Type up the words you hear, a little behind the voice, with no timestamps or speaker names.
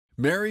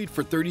Married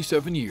for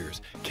 37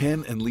 years,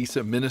 Ken and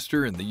Lisa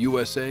minister in the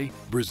USA,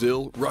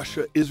 Brazil,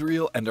 Russia,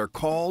 Israel, and are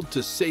called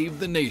to save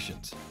the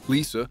nations.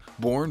 Lisa,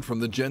 born from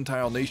the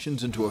Gentile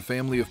nations into a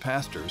family of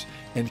pastors,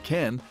 and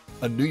Ken,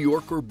 a New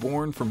Yorker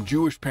born from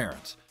Jewish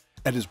parents.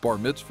 At his bar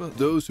mitzvah,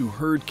 those who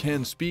heard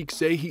Ken speak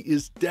say he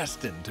is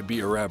destined to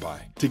be a rabbi.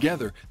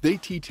 Together, they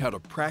teach how to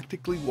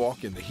practically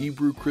walk in the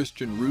Hebrew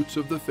Christian roots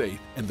of the faith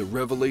and the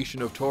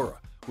revelation of Torah,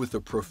 with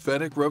the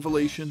prophetic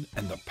revelation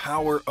and the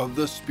power of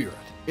the Spirit.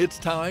 It's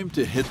time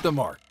to hit the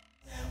mark.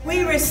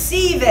 We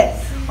receive it.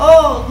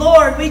 Oh,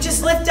 Lord, we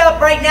just lift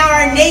up right now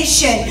our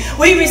nation.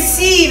 We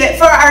receive it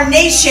for our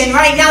nation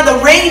right now,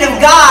 the reign of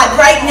God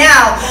right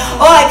now.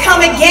 Oh, I come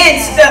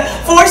against the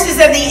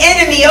forces of the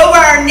enemy over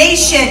our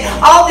nation,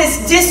 all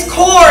this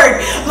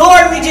discord.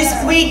 Lord,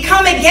 we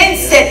come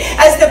against it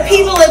as the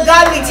people of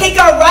God. We take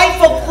our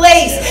rightful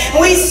place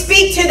and we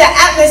speak to the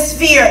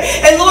atmosphere.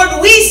 And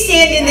Lord, we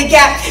stand in the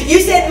gap. You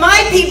said,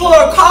 my people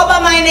are called by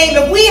my name.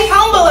 If we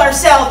humble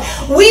ourselves,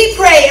 we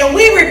pray and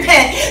we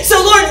repent. So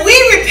Lord, we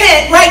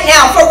repent right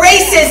now for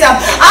racism.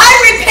 I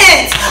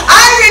repent.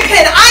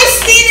 I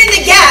stand in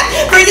the gap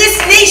for this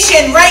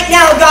nation right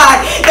now,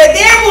 God, that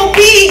there will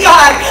be,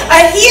 God,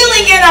 a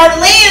healing in our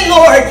land,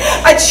 Lord,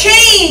 a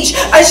change,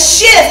 a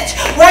shift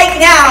right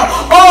now.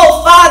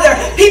 Oh, Father,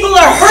 people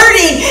are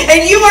hurting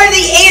and you are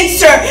the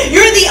answer.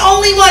 You're the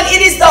only one.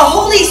 It is the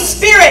Holy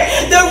Spirit,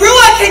 the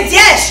Ruach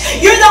Kadesh.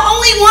 You're the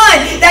only one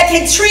that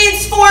can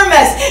transform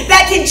us,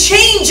 that can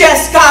change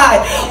us,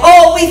 God.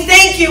 Oh, we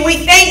thank you.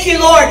 We thank you,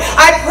 Lord.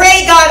 I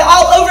pray, God,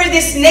 all over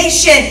this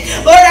nation.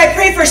 Lord, I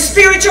pray for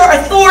spiritual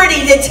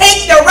authority to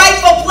take the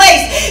rightful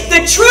place,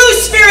 the true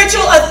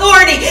spiritual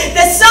authority,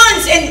 the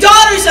sons and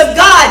daughters of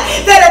God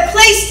that are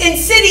placed in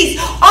cities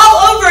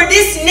all over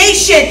this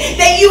nation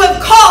that you have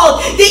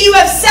called, that you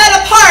have set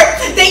apart,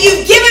 that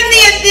you've given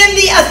them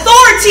the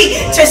authority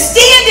to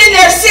stand in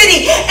their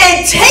city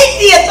and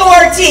take the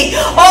authority,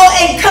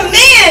 and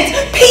command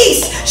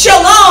peace,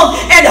 shalom,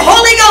 and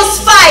Holy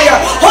Ghost fire.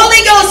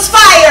 Holy Ghost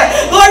fire.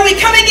 Lord, we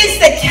come against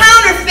the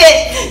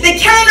counterfeit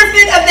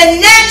of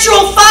the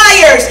natural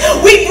fires.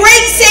 We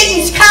break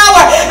Satan's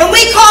power and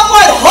we call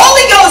forth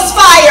Holy Ghost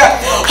fire.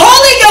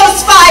 Holy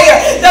Ghost fire.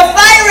 The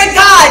fire of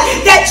God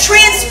that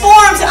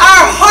transforms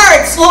our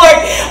hearts, Lord.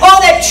 Oh,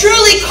 that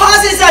truly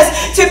causes us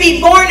to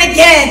be born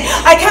again.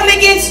 I come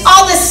against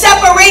all the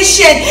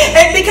separation,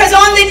 and because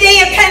on the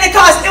day of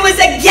Pentecost it was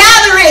a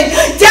gathering.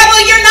 Devil,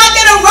 you're not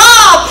going to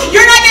rob.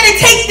 You're not going to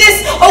take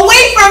this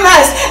away from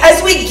us as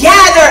we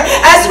gather,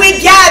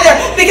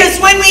 because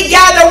when we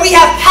gather we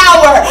have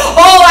power.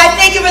 Oh, I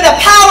thank you for the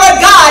power of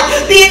God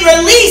being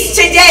released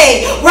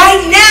today,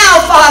 right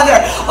now,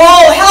 Father.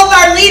 Oh, help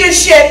our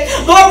leadership.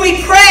 Lord,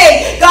 we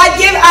pray, God,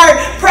 give our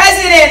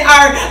president,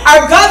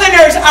 our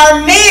governors,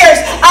 our mayors,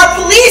 our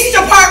police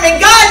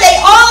department, God, they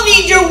all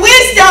need your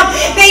wisdom.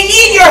 They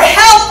need your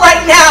help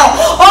right now.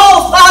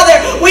 Oh, Father,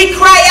 we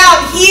cry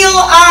out, heal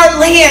our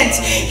land.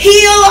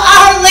 Heal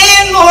our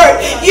land, Lord.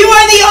 You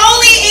are the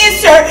only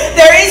answer.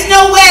 There is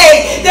no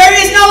way. There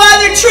is no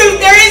other truth.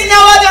 There is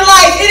no other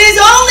life. It is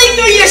only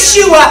through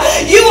Yeshua.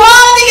 You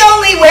are the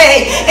only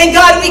way. And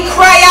God, we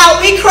cry out,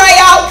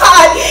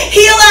 God,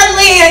 heal our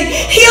land,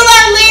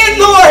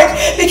 Lord,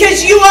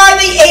 because you are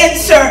the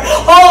answer.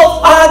 Oh,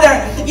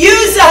 Father,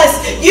 use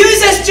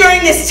us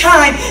during this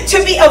time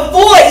to be a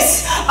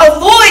voice,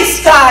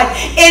 God,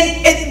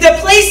 in the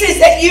places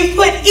that you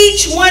put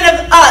each one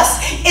of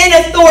us in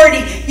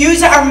authority.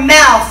 Use our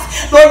mouth.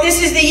 Lord,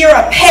 this is the year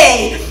of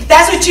pay.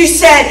 That's what you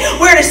said.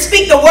 We're to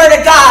speak the word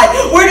of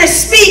God. We're to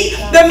speak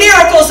the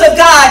miracles of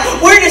God.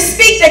 We're to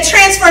speak the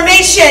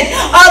transformation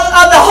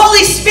of the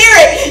Holy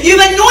Spirit.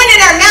 You've anointed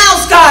our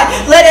mouths, God.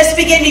 Let us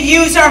begin to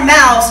use our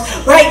mouths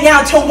right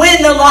now to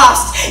win the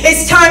lost.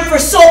 It's time for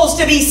souls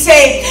to be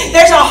saved.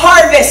 There's a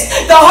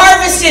harvest. The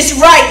harvest is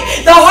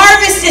ripe. The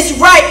harvest is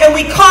ripe, and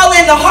we call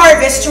in the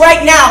harvest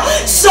right now.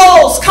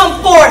 Souls,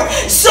 come forth.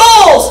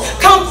 Souls,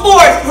 come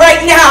forth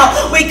right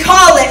now. We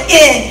call it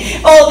in.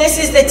 Oh, this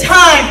is the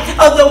time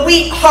of the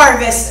wheat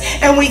harvest,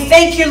 and we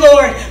thank you,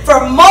 Lord,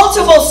 for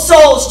multiple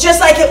souls, just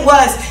like it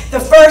was the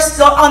first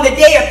on the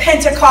day of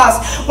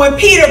Pentecost when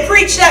Peter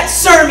preached that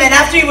sermon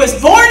after he was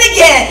born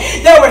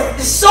again. There were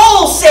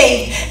souls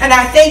saved, and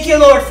I thank you,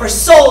 Lord, for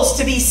souls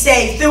to be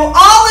saved through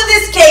all of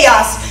this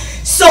chaos.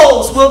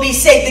 Souls will be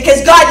saved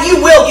because, God,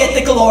 you will get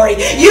the glory.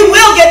 You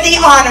will get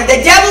the honor.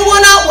 The devil will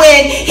not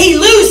win. He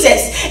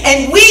loses.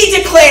 And we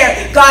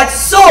declare, God,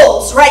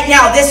 souls right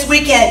now this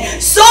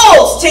weekend.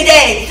 Souls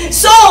today.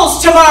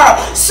 Souls tomorrow.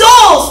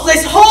 Souls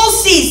this whole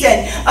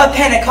season of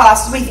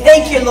Pentecost. We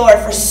thank you, Lord,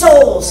 for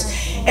souls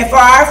and for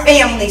our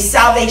families'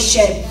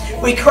 salvation.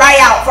 We cry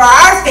out for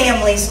our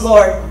families,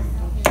 Lord.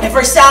 And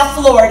for South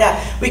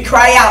Florida, we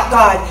cry out,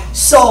 God,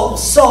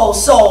 souls,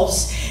 souls,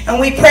 souls. And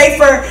we pray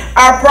for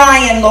our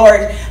Brian,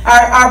 Lord.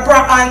 Our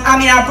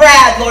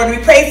Brad, Lord.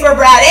 We pray for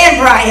Brad and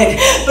Brian.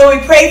 But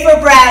we pray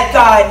for Brad,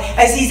 God,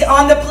 as he's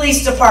on the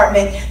police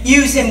department.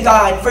 Use him,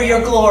 God, for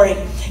your glory.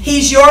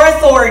 He's your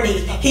authority.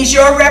 He's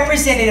your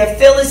representative.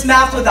 Fill his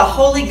mouth with the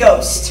Holy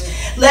Ghost.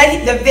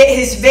 let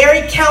his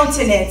very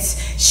countenance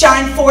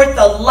shine forth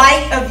the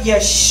light of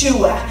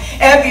Yeshua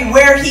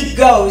everywhere he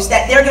goes,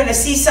 that they're going to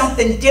see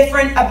something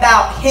different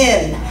about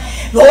him.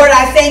 Lord,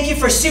 I thank you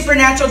for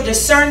supernatural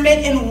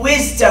discernment and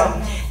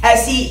wisdom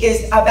as he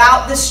is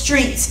about the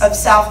streets of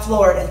South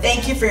Florida.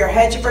 Thank you for your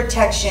hedge of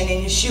protection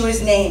in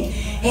Yeshua's name.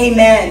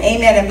 Amen.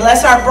 Amen. And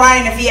bless our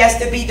Brian if he has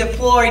to be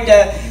deployed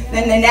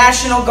in the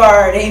National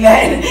Guard.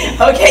 Amen.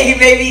 Okay, you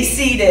may be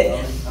seated.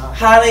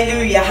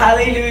 Hallelujah.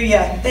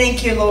 Hallelujah.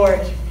 Thank you, Lord.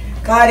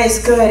 God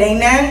is good.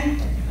 Amen.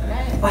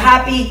 Well,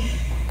 happy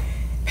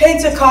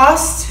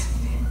Pentecost.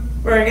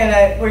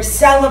 We're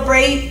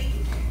celebrate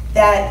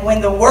that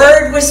when the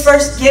word was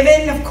first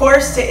given, of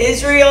course, to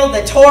Israel,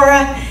 the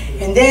Torah,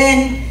 and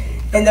then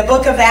in the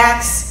book of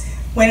Acts,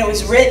 when it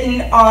was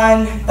written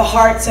on the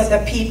hearts of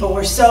the people.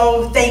 We're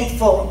so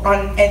thankful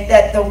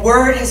that the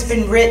word has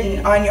been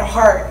written on your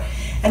heart.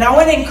 And I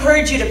want to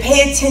encourage you to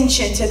pay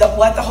attention to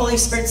what the Holy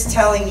Spirit's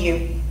telling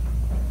you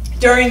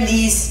during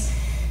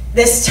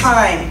this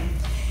time.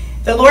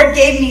 The Lord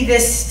gave me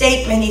this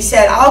statement. He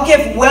said, I'll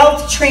give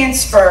wealth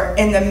transfer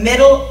in the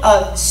middle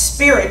of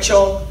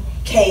spiritual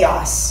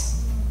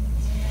chaos.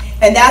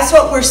 And that's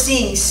what we're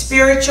seeing,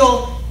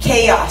 spiritual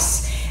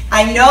chaos.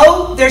 I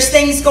know there's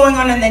things going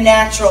on in the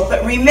natural,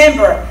 but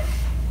remember,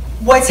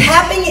 what's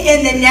happening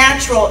in the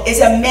natural is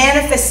a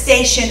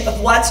manifestation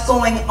of what's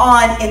going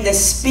on in the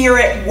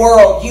spirit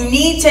world. You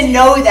need to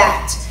know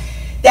that.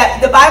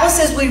 That the Bible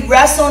says we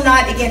wrestle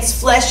not against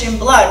flesh and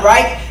blood,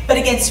 right? But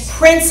against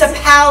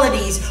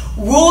principalities,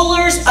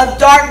 rulers of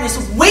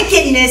darkness,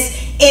 wickedness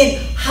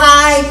in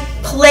high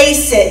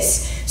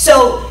places.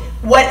 So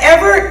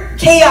whatever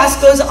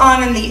chaos goes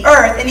on in the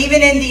earth, and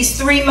even in these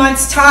 3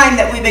 months' time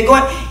that we've been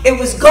going, it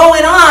was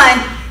going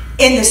on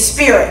in the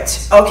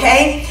spirit,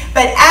 okay?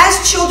 But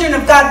as children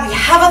of God, we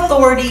have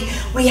authority,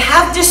 we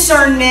have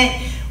discernment,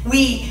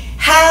 we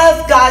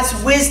have God's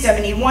wisdom,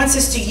 and he wants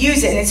us to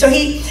use it. And so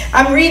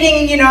I'm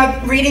reading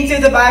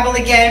through the Bible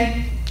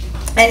again,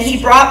 and he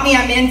brought me,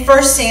 I'm in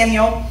 1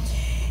 Samuel,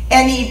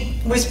 and he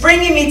was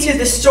bringing me to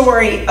the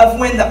story of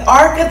when the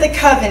Ark of the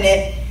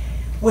Covenant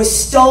was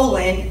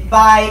stolen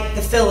by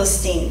the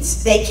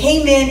Philistines. They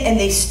came in and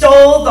they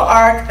stole the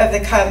Ark of the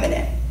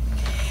Covenant.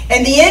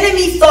 And the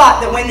enemy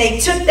thought that when they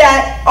took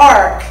that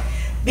Ark,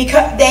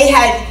 because they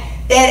had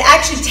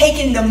actually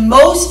taken the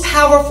most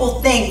powerful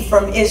thing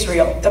from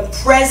Israel, the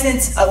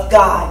presence of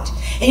God.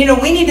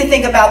 And we need to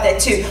think about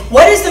that too.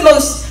 What is the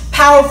most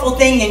powerful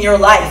thing in your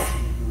life?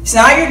 It's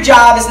not your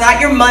job, it's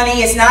not your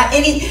money, it's not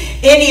any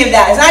of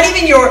that. It's not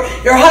even your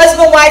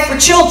husband, wife, or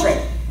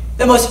children.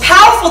 The most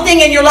powerful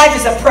thing in your life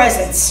is the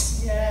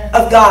presence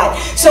of God.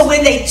 So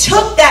when they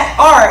took that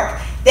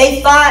ark,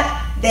 they thought,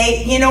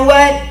 you know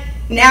what?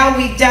 Now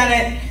we've done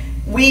it.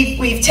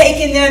 We've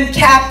taken them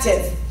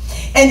captive.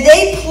 And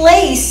they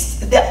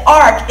placed the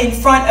ark in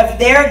front of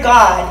their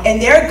God.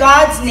 And their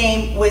God's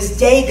name was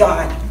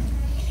Dagon.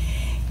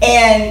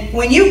 And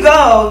when you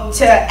go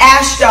to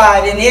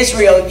Ashdod in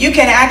Israel, you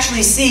can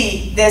actually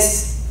see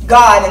this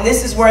God. And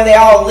this is where they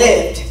all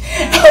lived.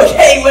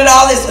 Okay, when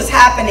all this was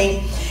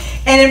happening.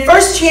 And in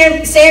 1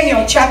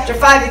 Samuel chapter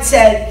 5 it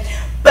said,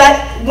 but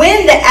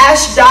when the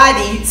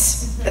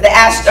Ashdodites, the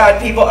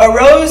Ashdod people,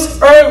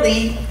 arose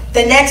early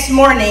the next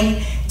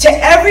morning, to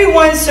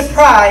everyone's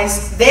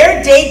surprise,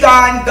 their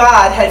Dagon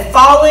God had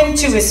fallen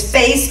to his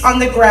face on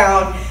the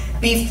ground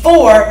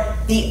before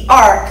the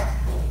ark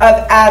of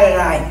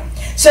Adonai.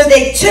 So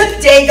they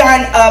took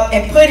Dagon up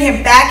and put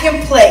him back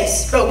in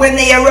place. But when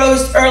they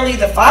arose early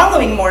the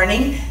following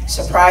morning,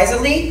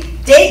 surprisingly,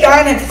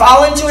 Dagon had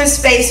fallen to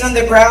his face on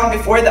the ground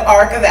before the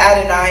ark of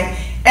Adonai,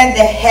 and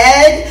the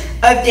head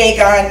of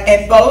Dagon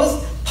and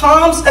both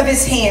palms of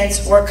his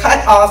hands were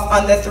cut off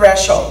on the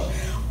threshold.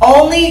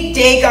 Only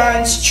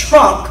Dagon's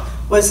trunk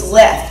was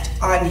left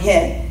on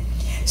him.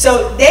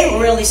 So they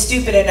were really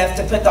stupid enough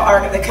to put the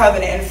Ark of the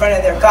Covenant in front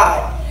of their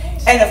God.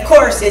 And of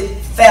course it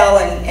fell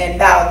and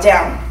bowed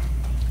down.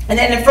 And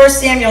then in 1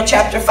 Samuel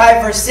chapter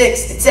 5 verse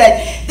 6 it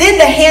said, then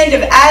the hand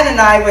of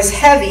Adonai was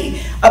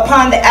heavy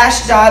upon the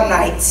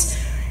Ashdodites,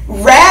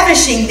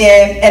 ravishing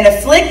them and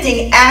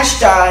afflicting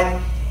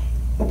Ashdod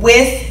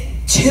with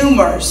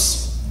tumors.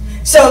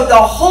 So the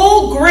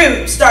whole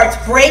group starts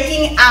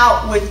breaking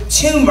out with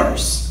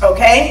tumors,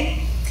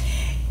 okay?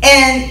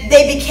 And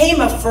they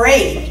became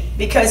afraid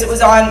because it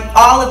was on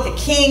all of the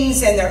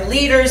kings and their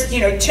leaders,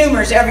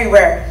 tumors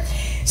everywhere.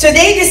 So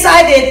they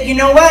decided, you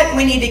know what?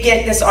 We need to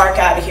get this ark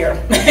out of here.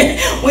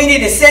 We need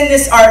to send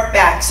this ark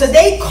back. So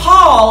they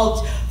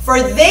called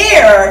for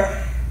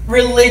their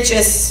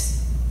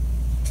religious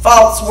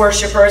false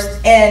worshipers,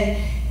 and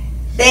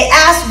they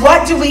asked,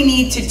 what do we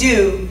need to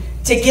do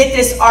to get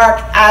this ark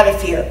out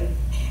of here?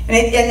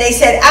 And they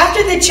said,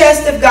 after the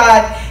chest of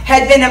God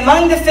had been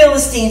among the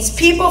Philistines,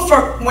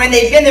 when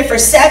they'd been there for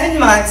 7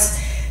 months,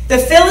 the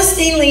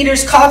Philistine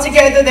leaders called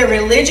together their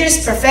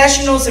religious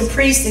professionals and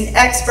priests and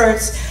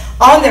experts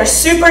on their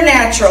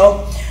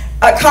supernatural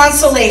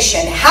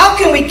consolation. How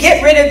can we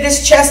get rid of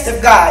this chest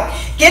of God?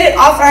 Get it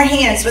off our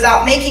hands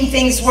without making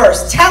things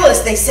worse. Tell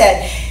us, they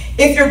said,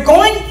 If you're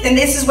going, and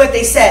this is what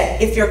they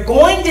said, if you're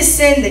going to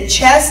send the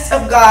chest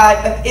of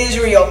God of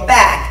Israel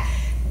back,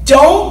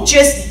 don't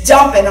just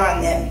dump it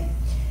on them.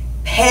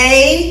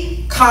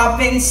 Pay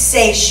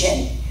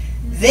compensation.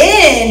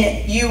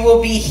 Then you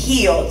will be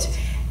healed.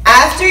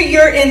 After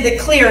you're in the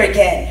clear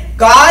again,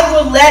 God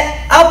will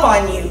let up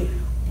on you.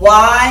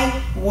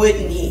 Why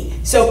wouldn't he?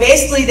 So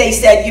basically they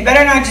said, you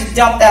better not just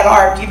dump that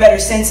ark, you better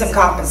send some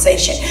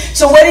compensation.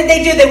 So what did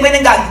they do? They went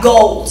and got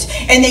gold,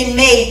 and they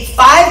made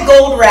 5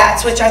 gold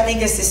rats, which I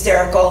think is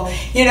hysterical,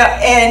 you know,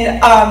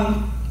 and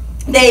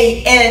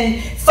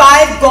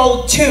 5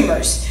 gold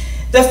tumors.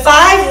 The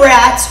 5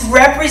 rats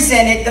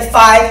represented the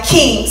 5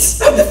 kings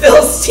of the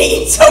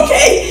Philistines,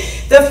 okay?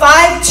 The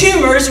 5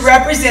 tumors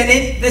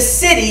represented the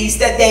cities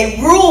that they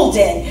ruled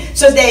in.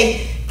 So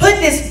they put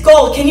this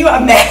gold, can you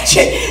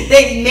imagine?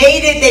 They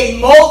made it, they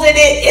molded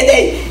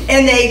it,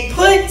 and they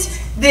put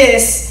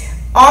this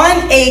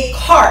on a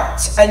cart,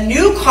 a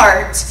new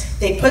cart.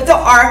 They put the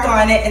ark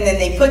on it, and then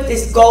they put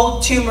this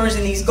gold tumors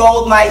and these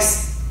gold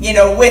mice, you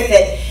know, with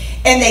it.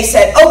 And they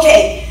said,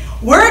 okay,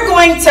 we're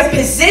going to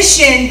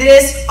position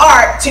this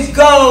ark to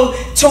go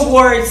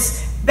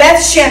towards Beth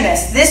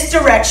Shemesh, this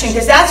direction,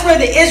 because that's where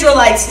the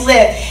Israelites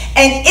live.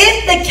 And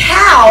if the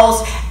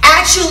cows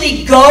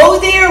actually go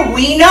there,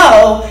 we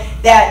know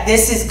that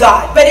this is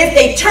God. But if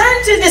they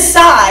turn to the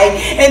side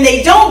and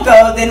they don't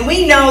go, then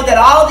we know that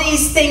all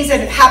these things that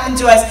have happened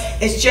to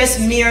us is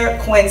just mere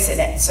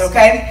coincidence,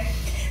 okay?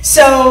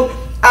 So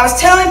I was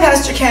telling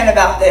Pastor Ken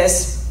about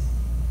this,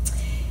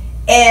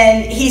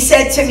 and he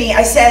said to me,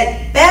 I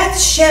said, Beth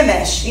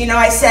Shemesh, you know,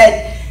 I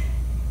said,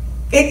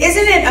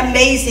 isn't it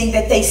amazing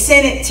that they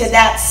sent it to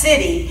that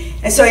city?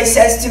 And so he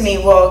says to me,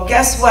 well,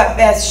 guess what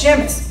Beth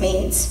Shemesh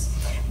means?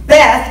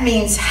 Beth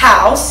means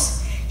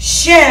house.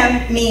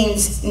 Shem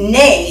means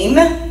name.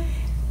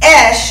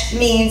 Esh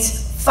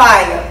means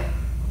fire.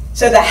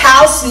 So the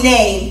house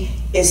name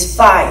is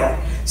fire.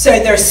 So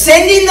they're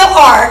sending the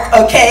ark,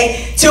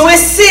 okay, to a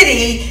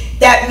city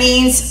that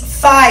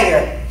means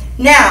fire.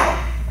 Now,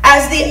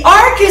 as the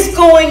ark is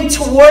going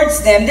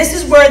towards them, this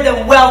is where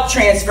the wealth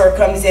transfer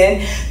comes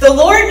in. The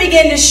Lord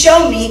began to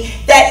show me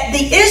that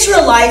the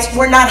Israelites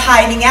were not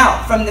hiding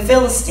out from the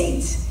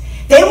Philistines.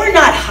 They were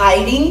not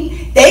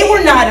hiding. They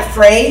were not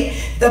afraid.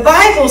 The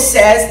Bible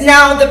says,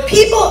 now the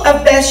people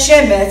of Beth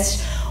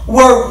Shemesh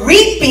were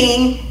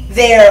reaping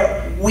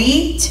their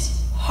wheat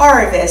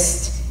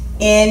harvest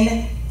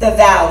in the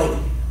valley.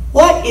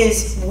 What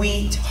is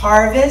wheat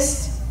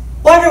harvest?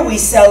 What are we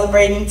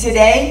celebrating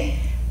today?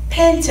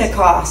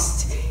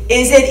 Pentecost.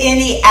 Is it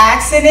any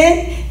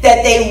accident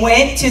that they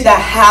went to the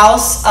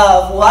house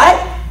of what?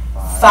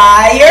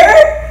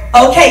 Fire?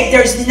 Okay,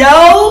 there's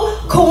no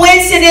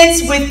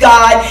coincidence with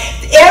God.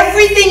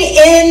 Everything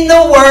in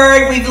the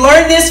Word, we've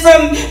learned this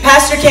from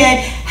Pastor Ken,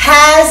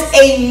 has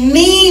a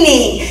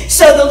meaning.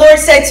 So the Lord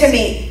said to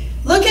me,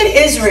 look at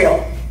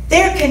Israel.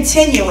 They're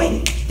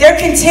continuing. They're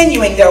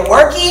continuing. They're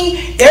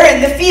working. They're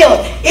in the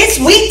field. It's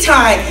wheat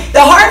time.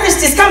 The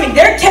harvest is coming.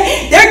 They're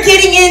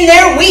getting in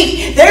their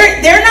wheat.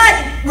 They're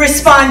not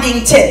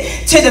responding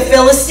to the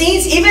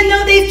Philistines, even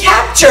though they've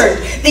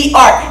captured the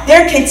ark.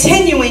 They're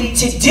continuing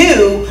to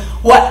do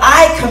what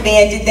I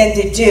commanded them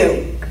to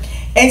do.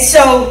 And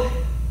so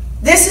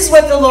this is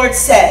what the Lord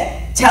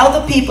said. Tell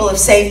the people of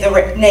Save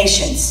the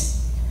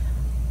Nations,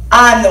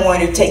 I'm the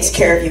one who takes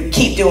care of you.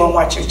 Keep doing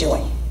what you're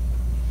doing.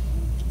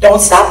 Don't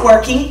stop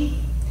working.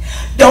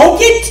 Don't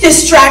get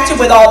distracted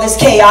with all this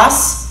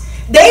chaos.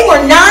 They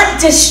were not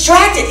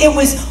distracted. It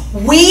was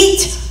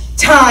wheat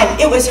time.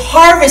 It was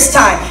harvest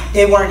time.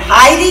 They weren't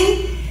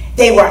hiding.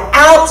 They were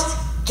out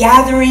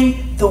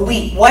gathering the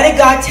wheat. What did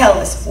God tell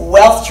us?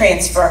 Wealth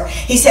transfer.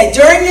 He said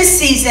during this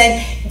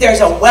season,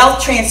 there's a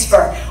wealth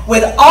transfer.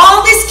 With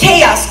all this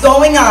chaos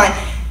going on,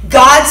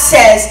 God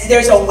says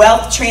there's a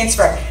wealth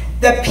transfer.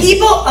 The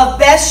people of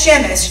Beth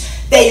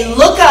Shemesh, they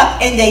look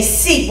up and they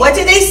see. What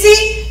do they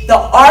see? The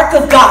ark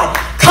of God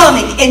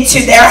coming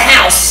into their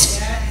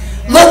house.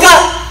 Look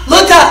up,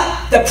 look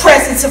up. The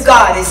presence of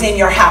God is in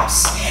your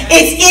house.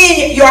 It's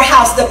in your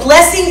house. The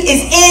blessing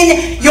is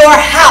in your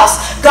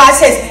house. God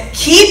says,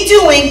 keep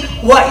doing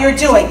what you're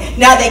doing.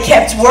 Now they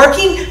kept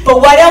working, but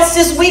what else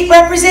does wheat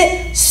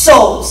represent?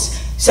 Souls.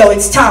 So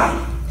it's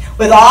time.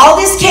 With all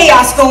this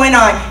chaos going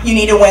on, you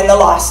need to win the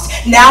lost.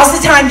 Now's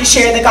the time to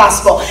share the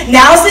gospel.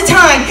 Now's the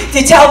time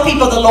to tell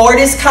people the Lord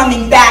is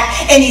coming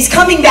back, and He's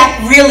coming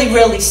back really,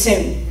 really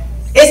soon.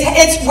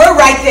 We're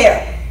right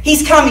there.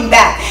 He's coming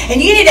back.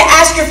 And you need to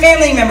ask your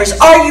family members,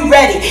 are you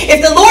ready?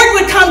 If the Lord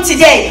would come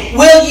today,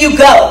 will you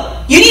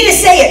go? You need to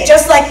say it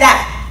just like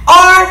that.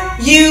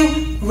 Are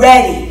you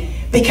ready?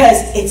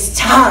 Because it's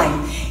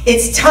time.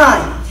 It's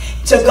time.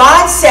 So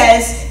God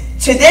says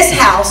to this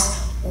house,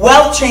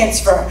 wealth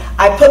transfer.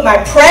 I put my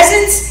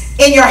presence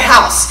in your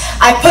house.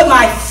 I put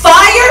my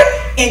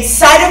fire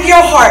inside of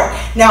your heart.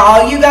 Now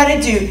all you got to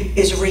do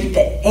is reap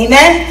it.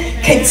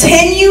 Amen?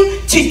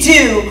 Continue to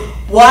do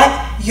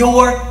what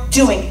you're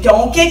doing.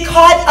 Don't get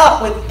caught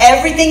up with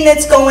everything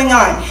that's going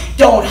on.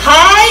 Don't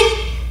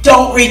hide.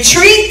 Don't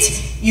retreat.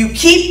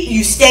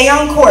 You stay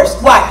on course.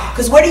 Why?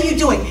 Because what are you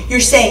doing? You're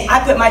saying,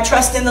 I put my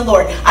trust in the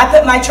Lord. I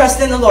put my trust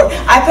in the Lord.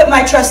 I put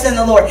my trust in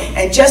the Lord.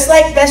 And just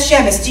like Beth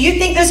Shemesh, do you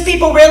think those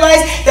people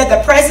realized that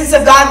the presence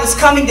of God was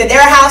coming to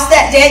their house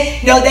that day?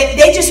 No,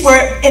 they just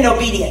were in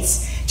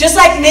obedience. Just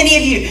like many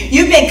of you,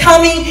 you've been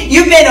coming,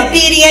 you've been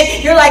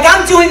obedient. You're like,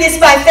 I'm doing this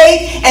by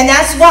faith. And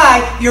that's why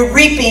you're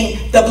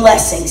reaping the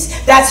blessings.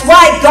 That's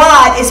why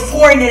God is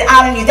pouring it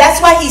out on you. That's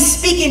why he's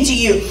speaking to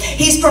you.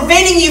 He's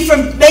preventing you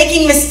from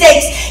making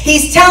mistakes.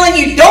 He's telling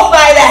you, don't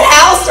buy that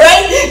house,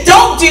 right?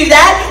 Don't do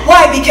that.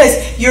 Why?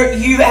 Because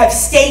you have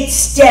stayed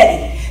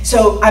steady.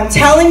 So I'm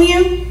telling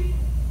you,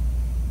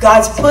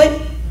 God's put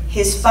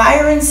his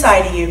fire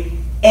inside of you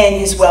and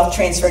his wealth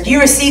transfer. Do you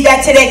receive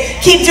that today?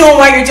 Keep doing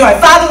what you're doing.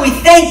 Father, we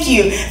thank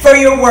you for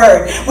your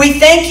word. We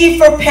thank you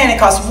for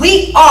Pentecost.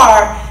 We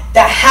are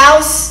the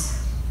house.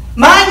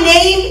 My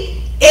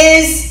name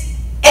is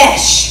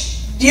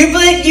Esh. Do you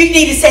believe? You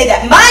need to say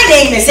that. My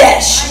name is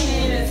Esh.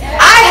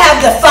 I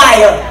have the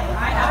fire.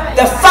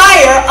 The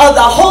fire of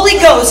the Holy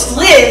Ghost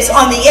lives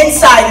on the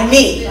inside of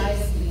me.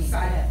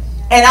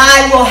 And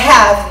I will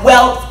have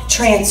wealth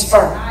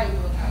transfer.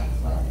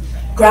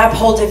 Grab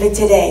hold of it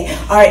today.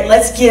 All right,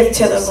 let's give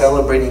to the Lord.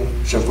 Celebrating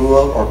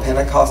Shavuot or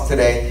Pentecost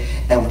today.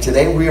 And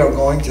today we are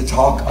going to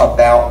talk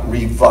about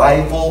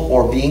revival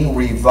or being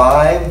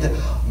revived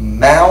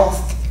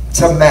mouth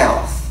to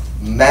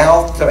mouth.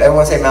 Mouth to,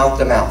 everyone say mouth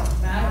to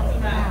mouth. Mouth to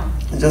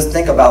mouth. And just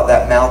think about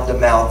that mouth to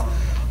mouth.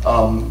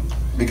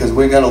 Because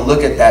we're going to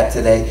look at that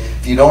today.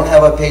 If you don't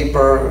have a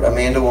paper,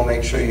 Amanda will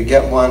make sure you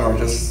get one, or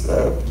just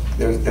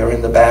they're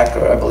in the back,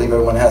 or I believe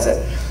everyone has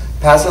it.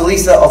 Pastor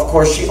Lisa, of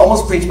course, she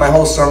almost preached my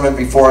whole sermon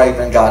before I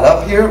even got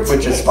up here,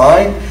 which is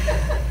fine.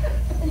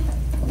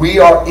 We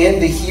are in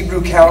the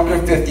Hebrew calendar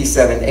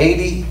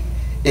 5780.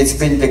 It's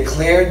been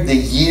declared the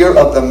year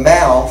of the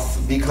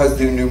mouth because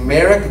the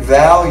numeric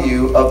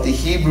value of the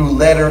Hebrew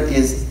letter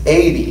is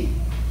 80.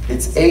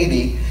 It's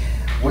 80,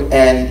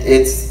 and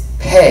it's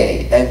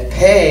pay. And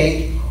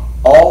pay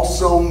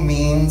also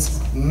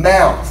means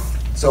mouth.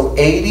 So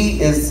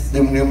 80 is the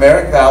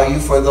numeric value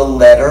for the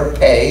letter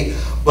pay.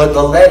 But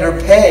the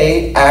letter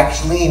pay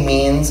actually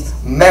means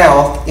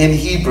mouth in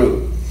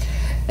Hebrew.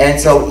 And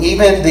so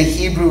even the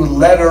Hebrew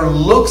letter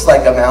looks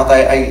like a mouth.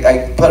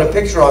 I put a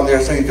picture on there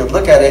so you could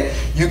look at it.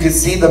 You can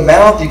see the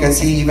mouth. You can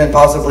see even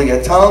possibly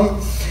a tongue.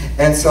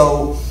 And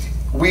so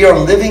we are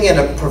living in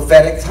a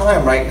prophetic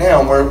time right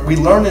now where we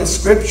learned in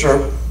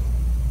Scripture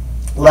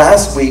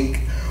last week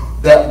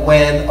that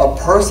when a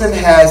person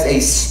has a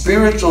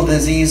spiritual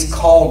disease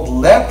called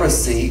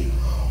leprosy,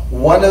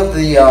 one of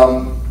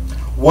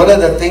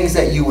the things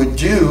that you would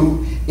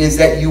do is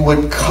that you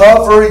would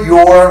cover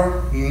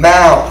your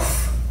mouth.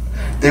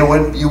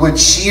 You would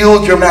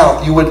shield your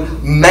mouth. You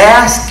would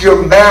mask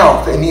your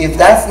mouth. I mean, if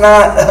that's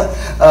not,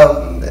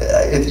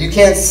 if you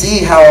can't see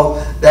how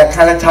that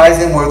kind of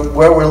ties in with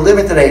where we're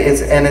living today,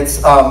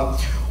 it's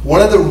one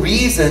of the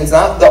reasons,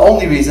 not the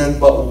only reason,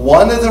 but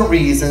one of the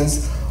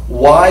reasons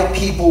why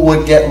people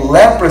would get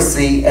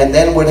leprosy and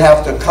then would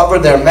have to cover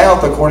their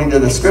mouth according to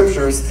the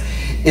Scriptures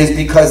is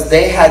because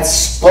they had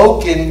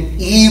spoken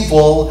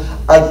evil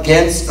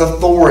against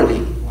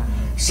authority.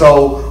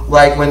 So,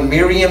 like when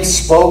Miriam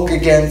spoke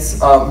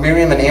against,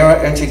 Miriam and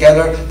Aaron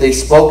together, they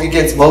spoke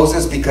against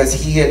Moses because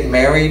he had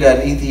married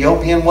an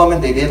Ethiopian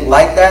woman. They didn't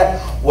like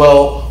that.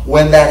 Well,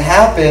 when that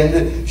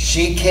happened,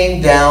 she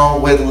came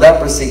down with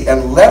leprosy.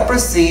 And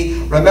leprosy,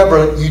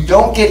 remember, you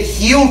don't get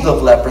healed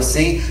of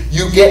leprosy,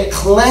 you get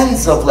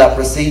cleansed of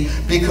leprosy,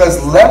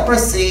 because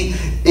leprosy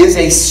is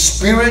a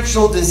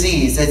spiritual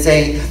disease. It's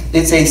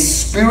a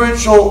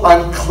spiritual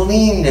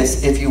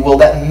uncleanness, if you will,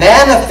 that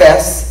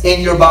manifests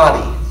in your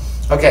body.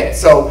 Okay,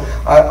 so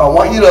I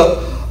want you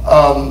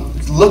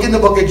to look in the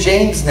book of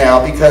James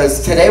now,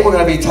 because today we're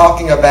going to be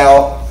talking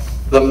about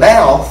the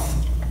mouth,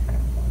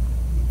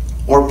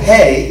 or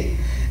pay.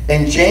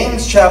 And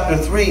James chapter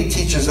 3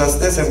 teaches us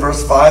this in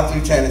verse 5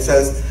 through 10. It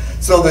says,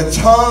 so the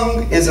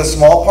tongue is a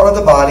small part of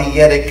the body,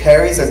 yet it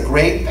carries a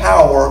great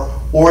power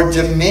or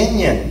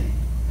dominion.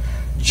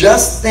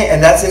 Just think,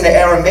 and that's in the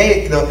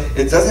Aramaic, though,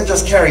 it doesn't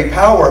just carry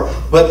power,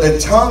 but the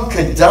tongue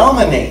could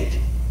dominate.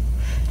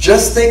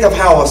 Just think of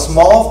how a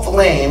small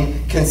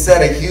flame can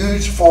set a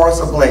huge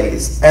forest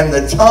ablaze. And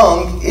the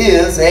tongue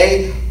is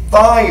a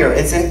fire.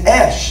 It's an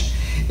esh.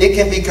 It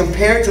can be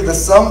compared to the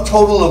sum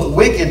total of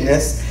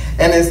wickedness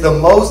and is the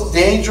most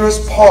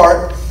dangerous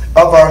part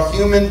of our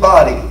human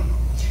body.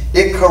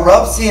 It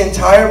corrupts the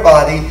entire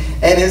body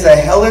and is a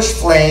hellish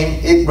flame.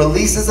 It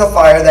releases a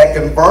fire that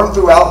can burn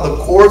throughout the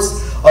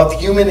course of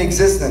human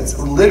existence.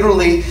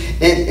 Literally,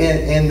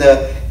 in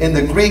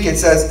the Greek, it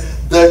says,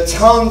 the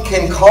tongue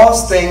can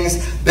cause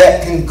things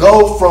that can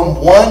go from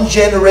one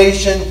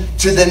generation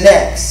to the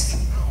next.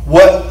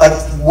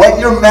 What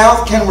your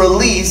mouth can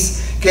release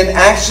can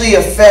actually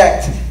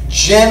affect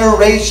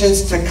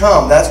generations to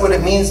come. That's what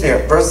it means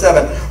there. Verse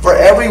 7, for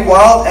every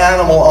wild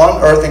animal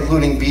on earth,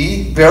 including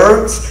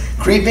birds,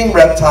 creeping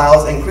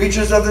reptiles, and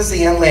creatures of the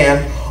sea and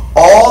land,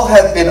 all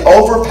have been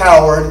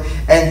overpowered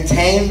and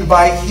tamed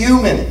by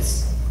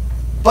humans.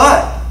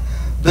 But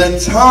The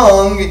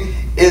tongue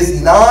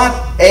is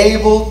not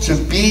able to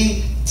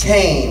be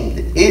tamed.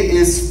 It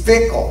is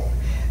fickle,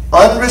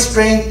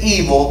 unrestrained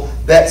evil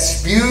that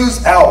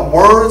spews out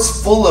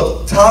words full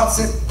of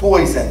toxic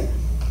poison.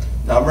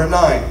 Number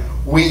 9,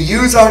 we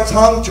use our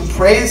tongue to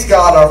praise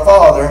God our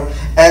Father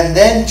and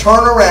then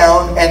turn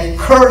around and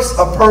curse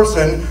a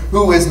person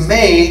who is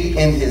made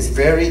in his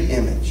very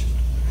image.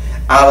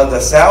 Out of the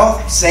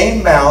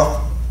same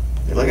mouth,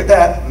 look at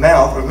that,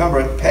 mouth,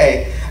 remember,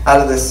 pay. Out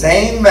of the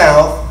same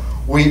mouth,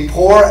 we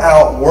pour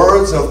out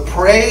words of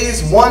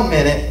praise 1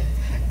 minute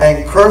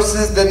and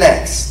curses the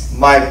next.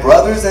 My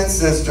brothers and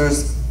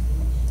sisters,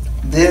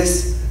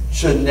 this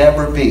should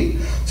never be.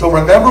 So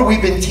remember,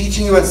 we've been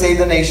teaching you at Save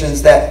the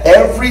Nations that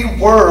every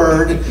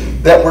word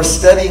that we're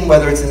studying,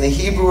 whether it's in the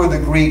Hebrew or the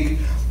Greek,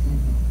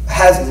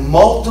 has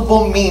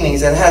multiple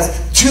meanings and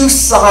has 2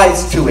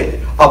 sides to it.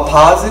 A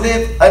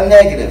positive, a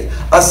negative.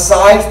 A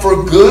side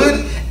for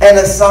good and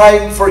a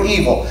side for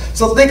evil.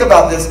 So think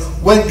about this.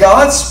 When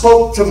God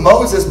spoke to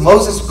Moses,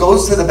 Moses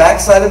goes to the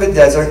backside of a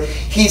desert.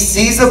 He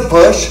sees a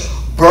bush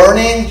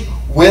burning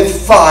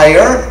with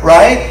fire,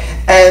 right?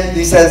 And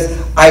he says,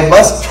 I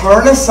must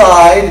turn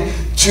aside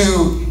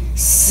to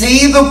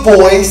see the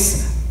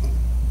voice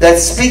that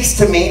speaks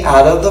to me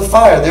out of the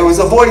fire. There was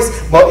a voice.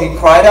 He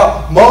cried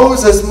out,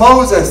 Moses,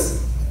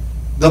 Moses.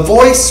 The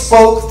voice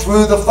spoke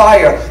through the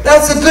fire.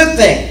 That's a good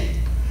thing.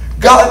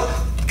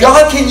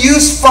 God can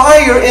use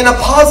fire in a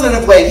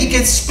positive way. He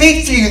can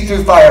speak to you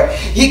through fire.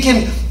 He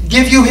can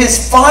give you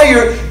his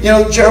fire. You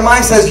know,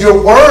 Jeremiah says,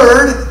 your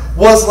word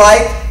was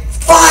like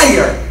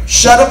fire.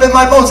 Shut up in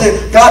my bones.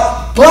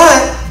 God,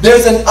 but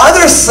there's an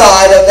other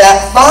side of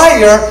that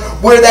fire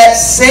where that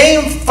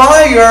same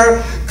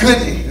fire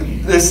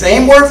the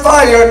same word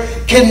fire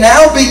can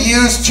now be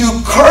used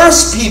to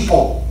curse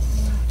people,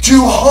 to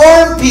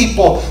harm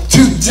people,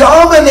 to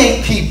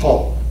dominate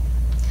people.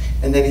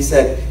 And then he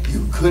said,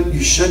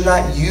 you should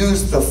not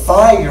use the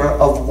fire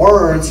of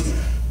words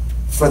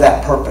for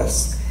that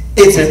purpose.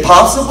 Is it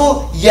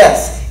possible?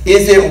 Yes.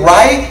 Is it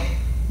right?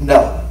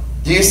 No.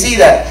 Do you see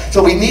that?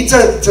 So we need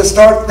to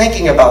start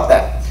thinking about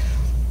that.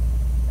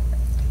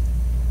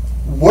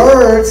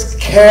 Words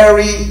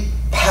carry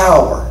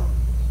power.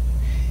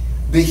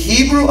 The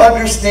Hebrew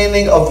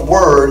understanding of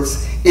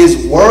words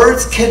is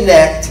words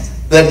connect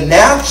the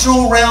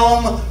natural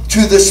realm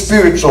to the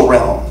spiritual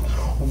realm.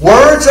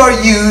 Words are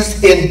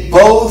used in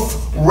both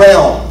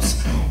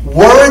realms.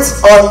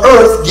 Words on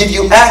earth give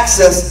you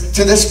access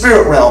to the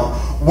spirit realm.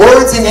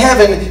 Words in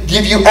heaven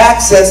give you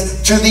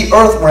access to the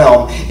earth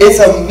realm. It's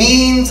a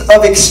means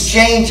of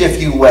exchange, if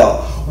you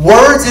will.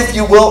 Words, if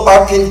you will,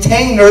 are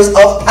containers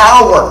of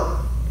power.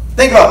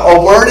 Think about it.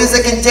 A word is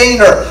a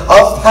container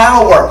of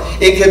power.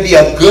 It could be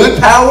a good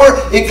power.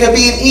 It could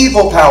be an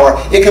evil power.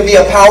 It could be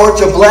a power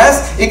to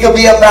bless. It could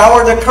be a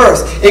power to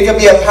curse. It could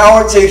be a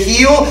power to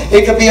heal.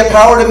 It could be a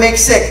power to make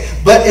sick.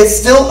 But it's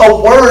still,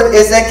 a word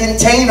is a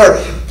container.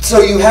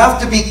 So you have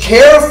to be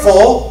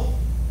careful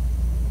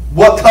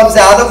what comes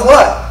out of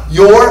what?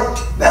 Your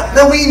mouth.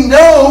 Now we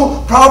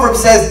know Proverbs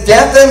says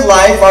death and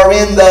life are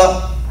in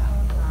the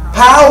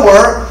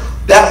power.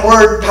 That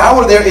word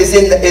power there is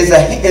in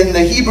the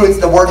Hebrew, it's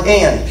the word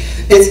hand.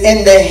 It's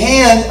in the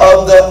hand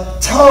of the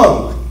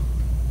tongue.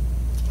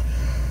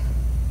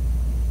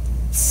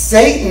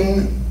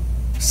 Satan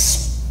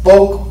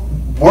spoke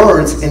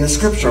words in the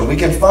scripture. We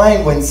can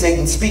find when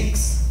Satan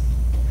speaks.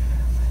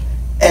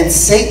 And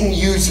Satan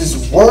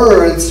uses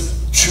words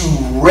to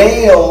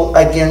rail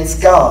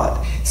against God.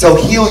 So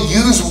he'll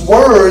use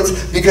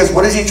words because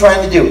what is he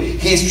trying to do?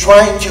 He's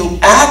trying to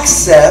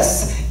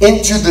access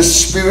into the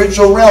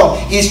spiritual realm.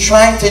 He's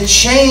trying to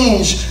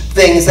change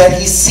things that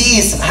he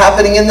sees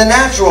happening in the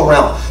natural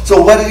realm.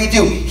 So what did he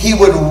do? He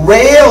would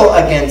rail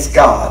against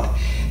God.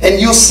 And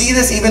you'll see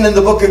this even in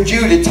the book of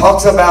Jude. It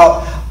talks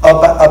about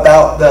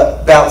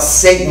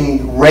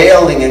Satan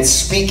railing and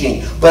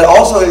speaking. But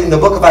also in the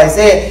book of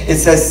Isaiah, it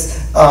says,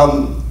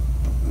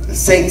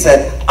 Satan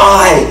said,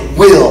 I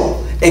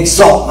will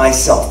exalt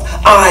myself.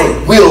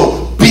 I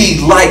will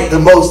be like the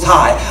Most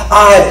High.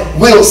 I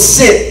will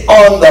sit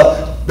on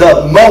the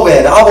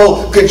moed. I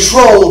will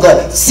control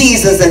the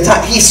seasons and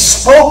time. He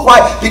spoke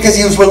why? Because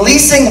he was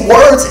releasing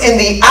words in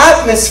the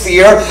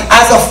atmosphere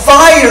as a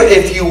fire,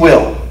 if you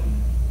will.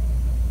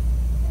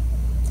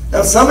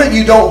 Now some of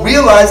you don't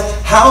realize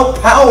how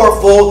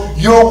powerful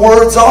your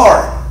words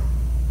are.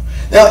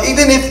 Now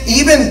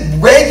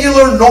even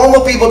regular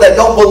normal people that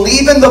don't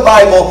believe in the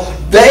Bible,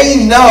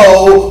 they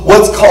know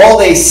what's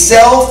called a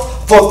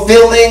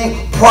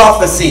self-fulfilling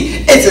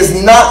prophecy. It is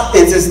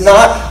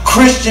not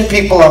Christian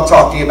people I'm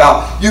talking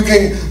about. You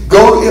can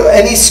go to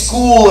any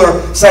school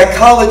or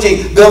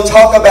psychology, they'll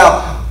talk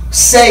about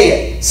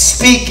say it,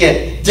 speak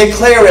it,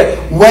 declare it.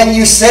 When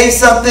you say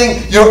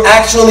something, you're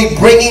actually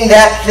bringing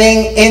that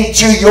thing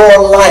into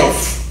your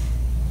life.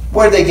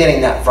 Where are they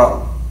getting that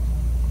from?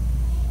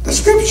 The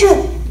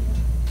scripture.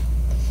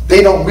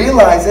 They don't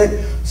realize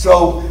it.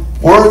 So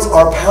words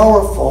are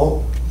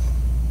powerful.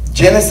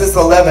 Genesis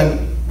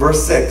 11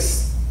 verse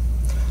 6.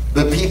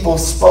 The people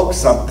spoke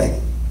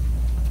something.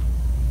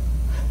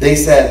 They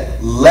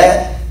said,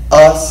 let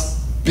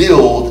us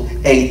build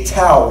a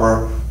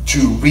tower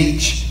to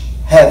reach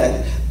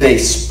heaven. They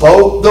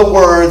spoke the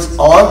words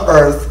on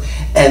earth,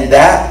 and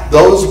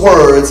those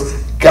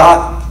words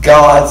got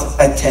God's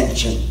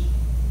attention.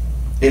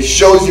 It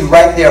shows you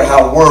right there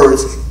how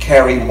words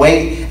carry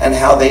weight and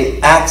how they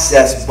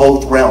access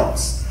both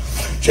realms.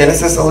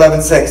 Genesis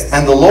 11:6.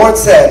 And the Lord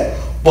said,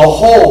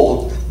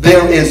 behold,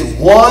 there is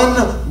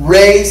one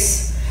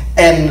race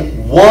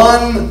and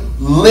one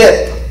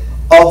lip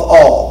of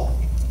all.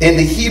 In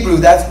the Hebrew,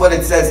 that's what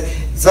it says.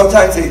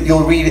 Sometimes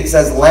you'll read it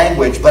says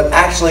language, but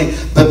actually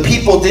the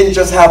people didn't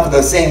just have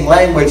the same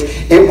language.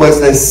 It was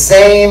the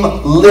same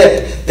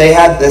lip. They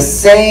had the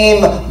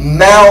same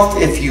mouth,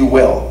 if you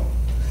will.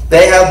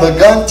 They have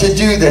begun to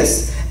do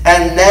this.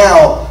 And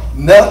now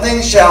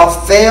nothing shall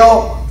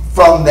fail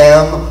from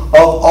them of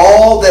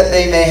all that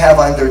they may have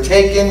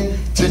undertaken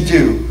to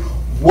do.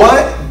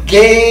 What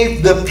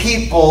gave the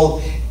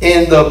people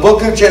in the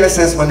book of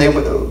Genesis, when they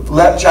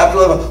left chapter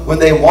 11, when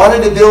they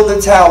wanted to build the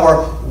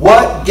tower,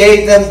 what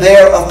gave them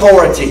their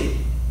authority?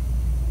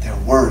 Their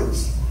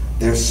words,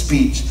 their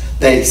speech.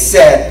 They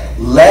said,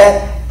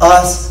 let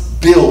us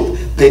build.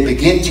 They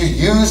begin to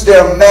use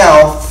their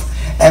mouth,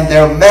 and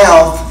their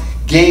mouth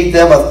gave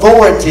them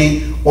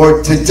authority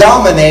or to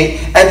dominate,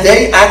 and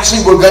they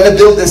actually were going to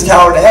build this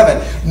tower to heaven.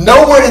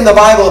 Nowhere in the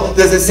Bible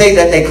does it say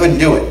that they couldn't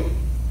do it.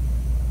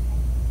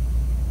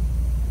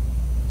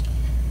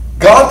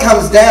 God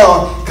comes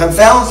down,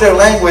 confounds their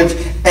language,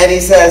 and he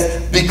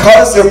says,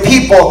 because their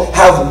people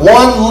have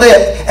one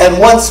lip and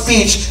one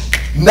speech,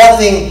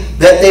 nothing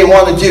that they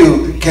want to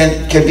do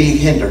can be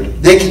hindered.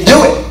 They can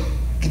do it.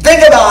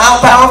 Think about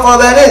how powerful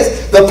that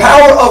is. The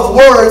power of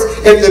words.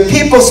 If the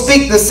people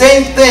speak the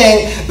same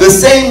thing, the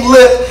same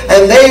lip,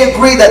 and they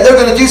agree that they're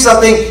going to do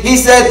something, he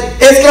said,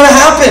 it's going to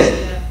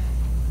happen.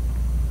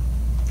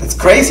 That's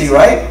crazy,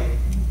 right?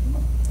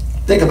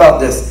 Think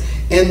about this.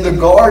 In the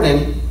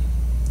garden,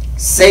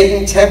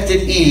 Satan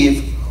tempted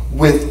Eve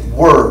with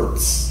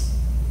words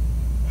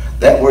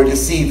that were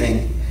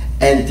deceiving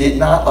and did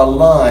not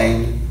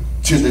align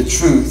to the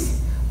truth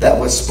that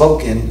was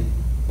spoken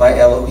by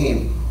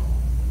Elohim.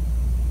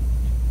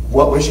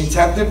 What was she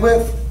tempted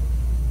with?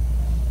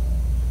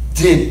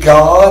 Did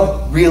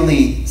God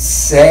really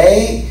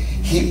say?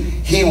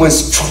 He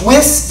was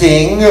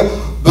twisting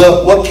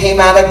what came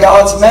out of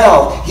God's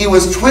mouth. He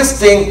was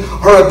twisting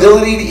her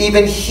ability to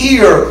even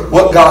hear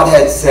what God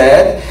had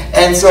said.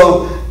 And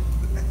so,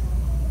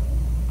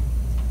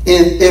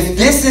 if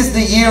this is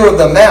the year of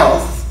the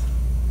mouth,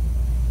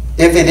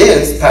 if it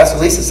is, Pastor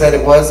Lisa said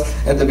it was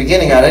at the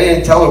beginning, I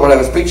didn't tell her what I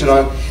was preaching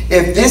on.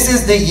 If this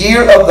is the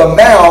year of the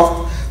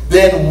mouth,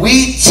 then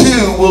we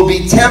too will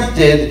be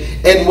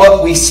tempted in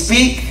what we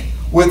speak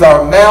with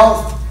our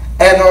mouth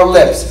and our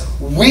lips.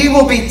 We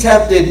will be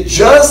tempted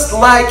just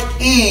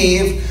like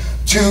Eve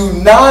to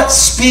not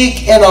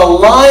speak in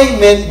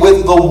alignment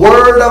with the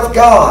Word of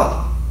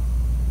God.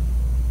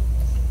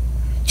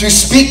 To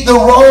speak the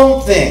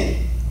wrong thing.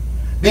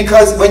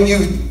 Because when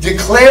you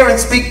declare and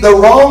speak the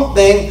wrong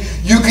thing,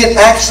 you can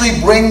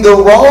actually bring the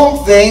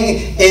wrong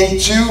thing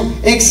into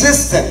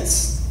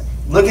existence.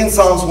 Look in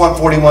Psalms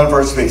 141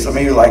 verse 3. Some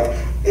of you are like,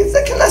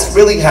 can this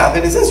really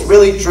happen? Is this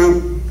really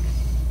true?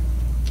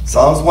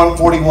 Psalms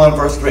 141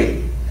 verse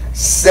 3.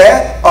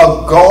 Set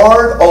a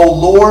guard, O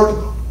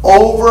Lord,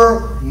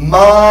 over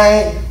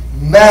my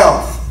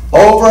mouth,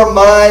 over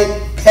my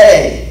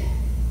pay.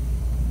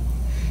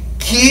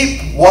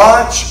 Keep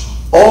watch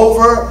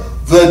over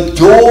the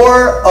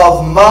door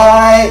of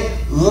my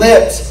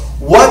lips.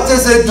 What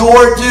does a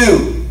door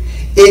do?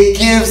 It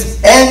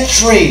gives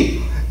entry.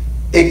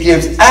 It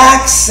gives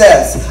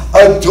access.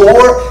 A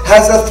door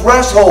has a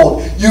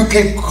threshold. You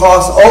can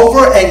cross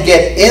over and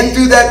get in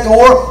through that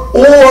door,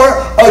 or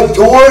a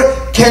door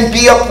can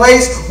be a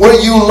place where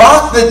you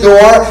lock the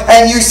door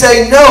and you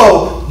say,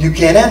 no, you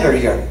can't enter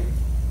here.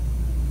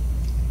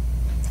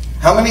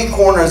 How many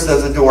corners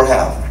does a door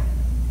have?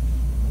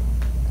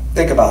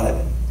 Think about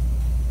it.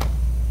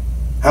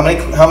 How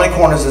many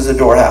corners does a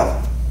door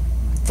have?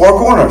 4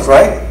 corners,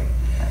 right?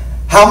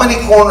 How many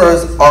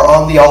corners are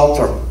on the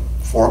altar?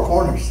 4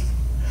 corners.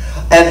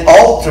 An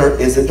altar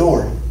is a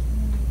door.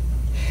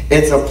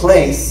 It's a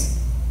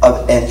place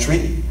of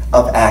entry,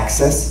 of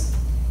access.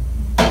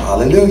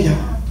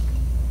 Hallelujah.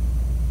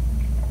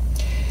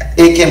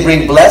 It can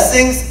bring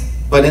blessings,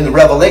 but in the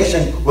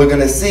Revelation, we're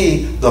going to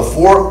see the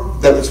 4,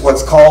 that's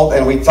what's called,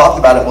 and we talked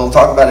about it, we'll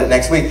talk about it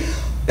next week.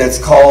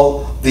 It's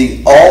called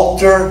the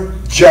altar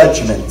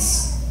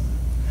judgments.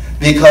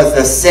 Because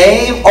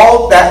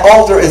that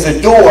altar is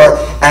a door,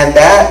 and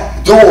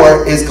that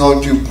door is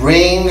going to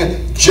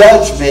bring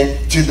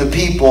judgment to the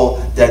people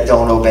that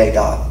don't obey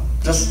God.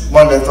 Just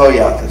wanted to throw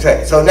you out.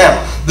 Okay. So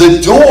now,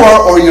 the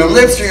door, or your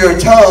lips or your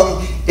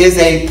tongue, is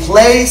a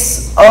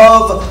place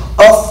of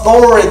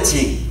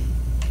authority.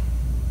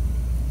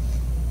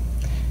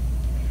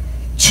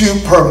 To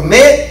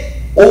permit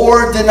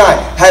or deny.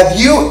 Have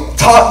you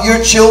taught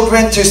your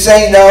children to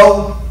say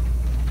no?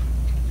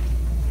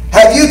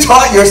 Have you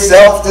taught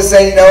yourself to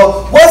say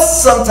no?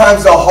 What's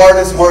sometimes the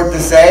hardest word to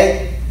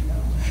say?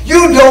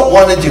 You don't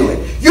want to do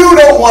it. You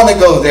don't want to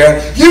go there.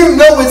 You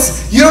know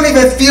you don't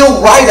even feel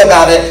right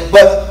about it,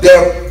 but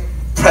they're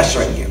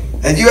pressuring you.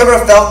 Have you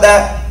ever felt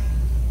that?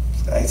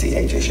 I see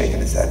AJ shaking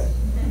his head.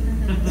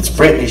 It's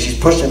Brittany. She's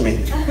pushing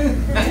me.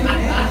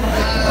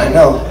 I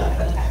know.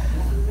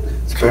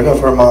 Spirit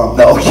of her mom.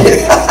 No,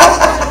 kidding.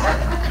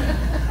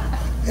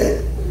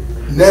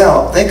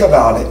 Now, think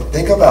about it.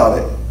 Think about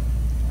it.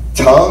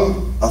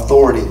 Tongue,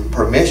 authority,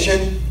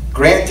 permission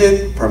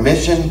granted,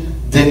 permission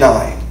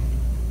denied.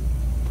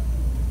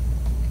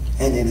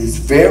 And it is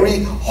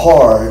very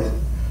hard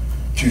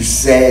to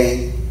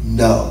say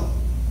no.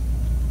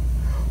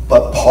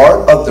 But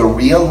part of the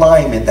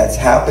realignment that's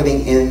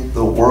happening in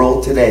the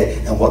world today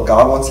and what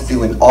God wants to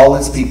do in all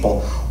His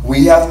people,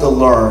 we have to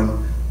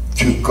learn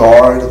to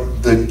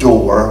guard the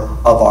door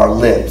of our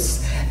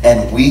lips.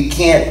 And we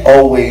can't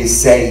always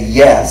say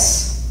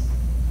yes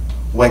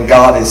when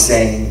God is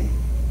saying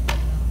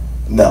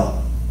no.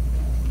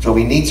 So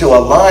we need to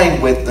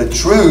align with the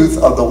truth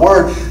of the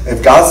word.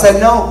 If God said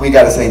no, we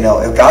got to say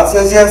no. If God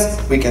says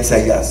yes, we can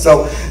say yes.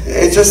 So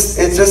it's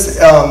just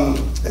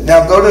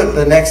now go to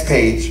the next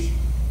page.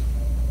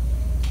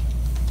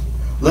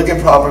 Look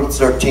in Proverbs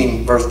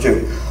 13, verse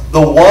 2.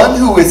 The one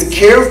who is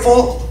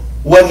careful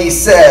what he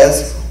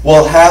says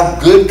will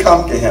have good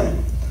come to him.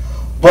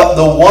 But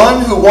the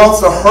one who wants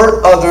to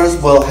hurt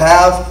others will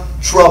have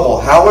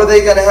trouble. How are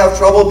they going to have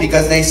trouble?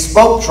 Because they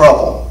spoke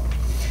trouble.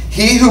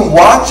 He who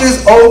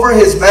watches over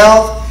his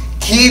mouth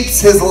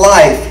keeps his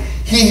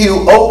life. He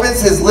who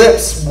opens his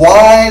lips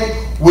wide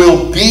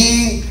will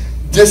be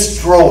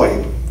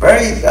destroyed.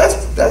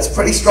 That's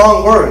pretty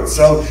strong words.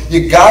 So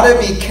you got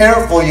to be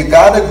careful. You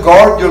got to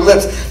guard your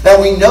lips.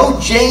 Now we know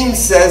James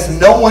says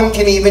no one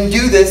can even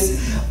do this.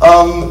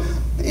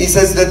 He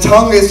says the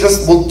tongue is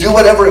just will do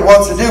whatever it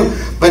wants to do.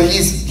 But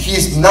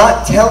he's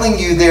not telling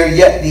you there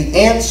yet the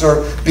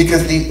answer,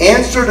 because the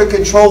answer to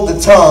control the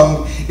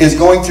tongue is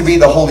going to be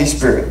the Holy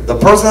Spirit. The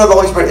person of the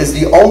Holy Spirit is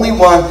the only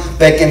one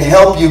that can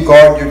help you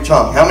guard your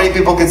tongue. How many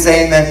people can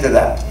say amen to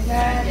that?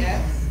 Yes.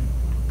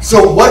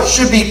 So what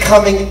should be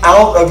coming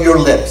out of your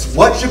lips?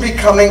 What should be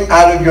coming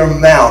out of your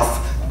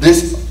mouth?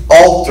 This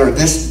altar,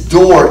 this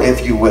door,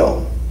 if you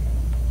will.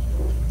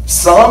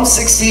 Psalm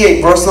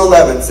 68 verse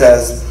 11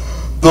 says,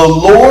 the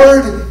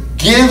Lord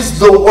gives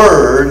the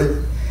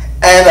word,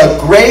 and a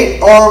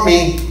great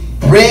army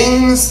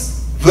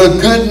brings the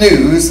good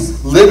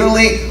news.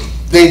 Literally,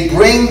 they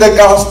bring the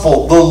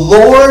gospel. The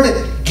Lord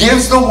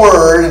gives the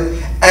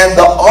word, and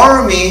the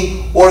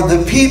army or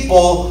the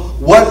people,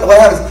 what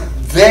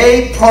happens?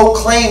 They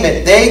proclaim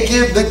it. They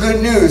give the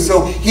good news.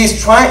 So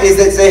it's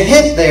a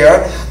hint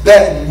there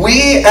that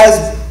we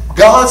as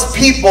God's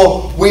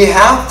people, we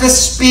have to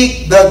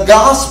speak the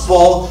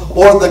gospel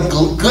or the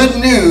good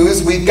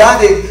news. We've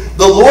got it.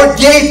 The Lord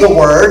gave the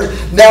word.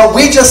 Now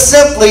we just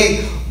simply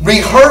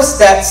rehearse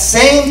that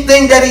same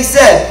thing that He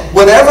said.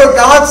 Whatever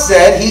God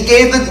said, He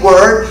gave the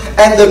word,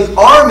 and the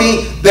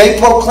army, they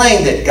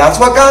proclaimed it. That's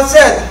what God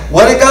said.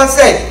 What did God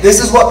say?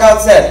 This is what God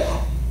said.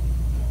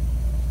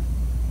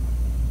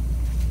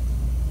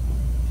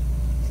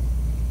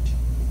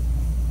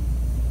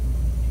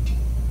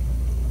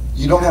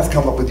 You don't have to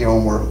come up with your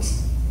own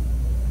words.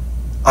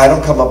 I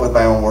don't come up with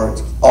my own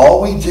words.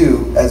 All we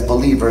do as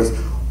believers,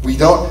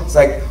 it's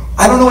like,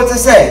 I don't know what to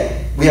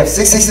say. We have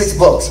 66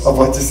 books of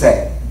what to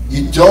say.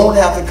 You don't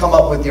have to come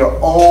up with your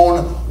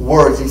own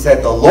words. He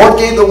said, the Lord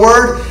gave the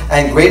word,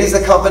 and great is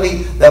the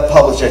company that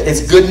published it.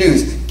 It's good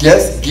news.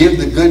 Just give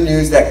the good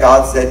news that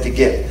God said to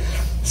give.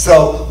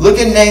 So, look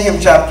in Nahum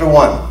chapter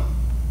 1.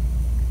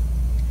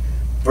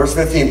 Verse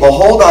 15.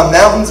 Behold, on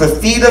mountains the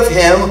feet of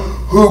him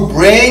who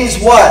brings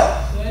what?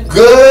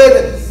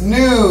 Good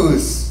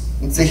news.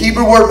 It's the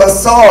Hebrew word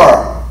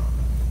basar.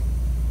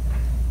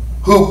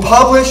 Who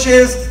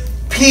publishes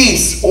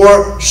peace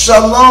or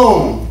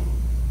shalom.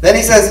 Then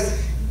he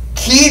says,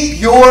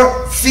 keep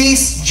your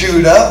feasts,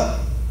 Judah.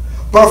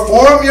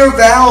 Perform your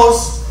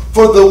vows,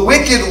 for the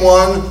wicked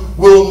one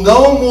will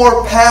no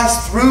more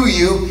pass through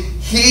you.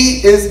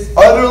 He is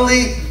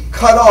utterly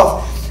cut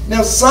off.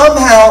 Now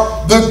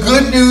somehow the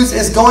good news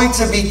is going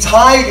to be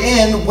tied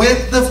in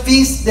with the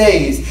feast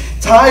days.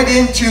 Tied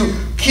into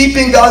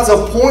keeping God's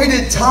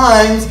appointed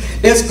times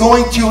is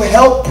going to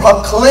help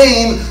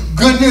proclaim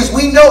good news.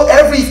 We know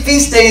every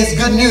feast day is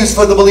good news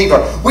for the believer.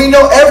 We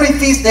know every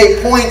feast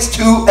day points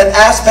to an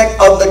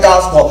aspect of the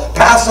gospel.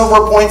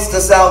 Passover points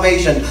to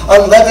salvation.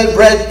 Unleavened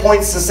bread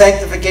points to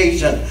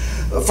sanctification.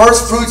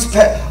 First fruits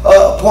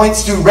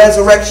points to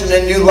resurrection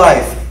and new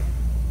life.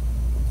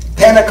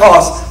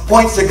 Pentecost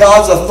points to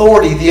God's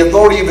authority, the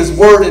authority of His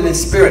word and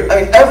His Spirit.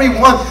 I mean,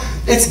 everyone,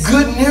 it's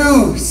good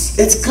news.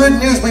 It's good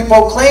news. We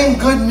proclaim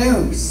good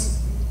news.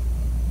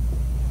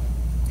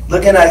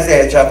 Look in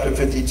Isaiah chapter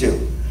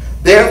 52.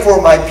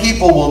 Therefore my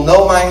people will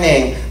know my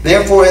name.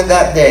 Therefore in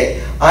that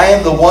day I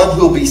am the one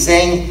who will be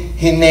saying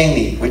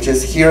Hineni, which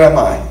is here am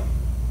I.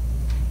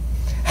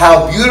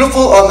 How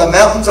beautiful on the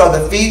mountains are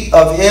the feet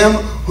of him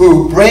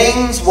who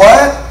brings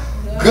what?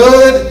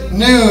 good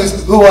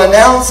news, who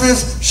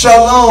announces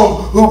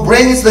shalom, who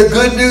brings the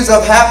good news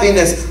of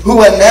happiness,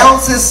 who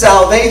announces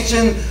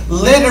salvation.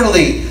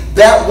 Literally,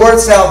 that word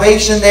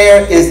salvation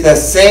there is the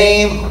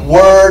same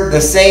word,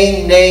 the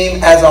same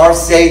name as our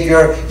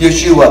Savior,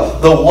 Yeshua.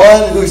 The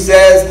one who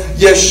says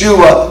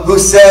Yeshua, who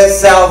says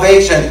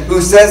salvation, who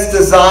says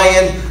to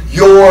Zion,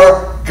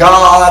 your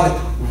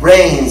God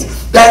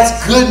reigns.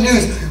 That's good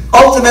news.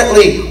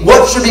 Ultimately,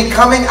 what should be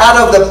coming out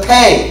of the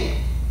pay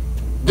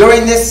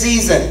during this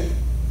season?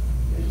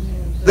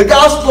 The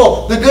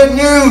gospel, the good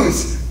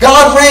news.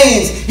 God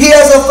reigns. He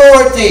has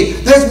authority.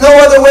 There's no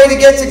other way to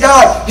get to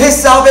God. His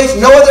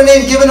salvation, no other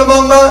name given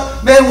among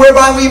men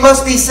whereby we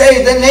must be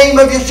saved. The name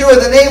of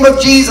Yeshua, the name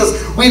of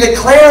Jesus. We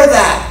declare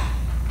that.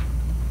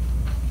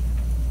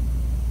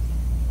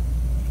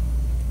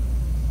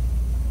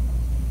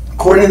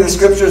 According to the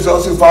scriptures,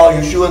 those who follow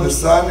Yeshua the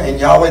Son and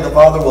Yahweh the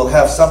Father will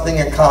have something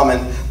in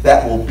common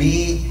that will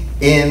be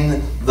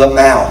in the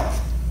mouth.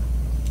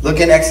 Look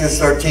in Exodus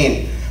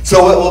 13.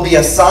 So it will be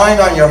a sign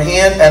on your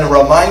hand and a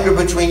reminder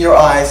between your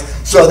eyes,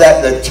 so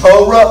that the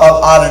Torah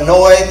of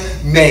Adonai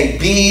may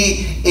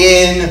be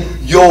in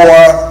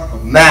your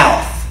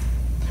mouth.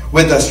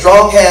 With a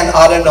strong hand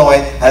Adonai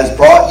has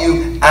brought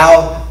you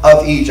out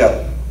of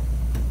Egypt.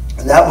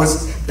 And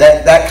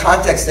that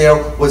context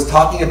there was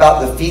talking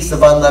about the Feast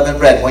of Unleavened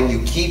Bread. When you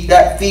keep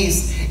that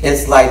feast,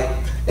 it's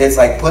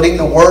like putting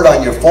the word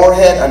on your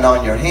forehead and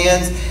on your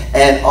hands,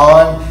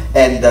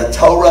 and the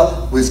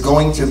Torah was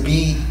going to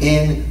be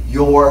in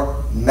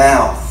your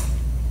mouth.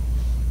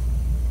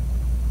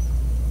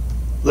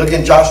 Look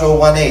in Joshua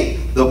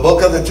 1:8. The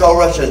book of the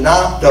Torah should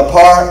not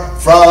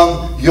depart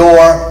from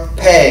your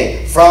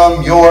pay,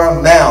 from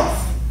your mouth.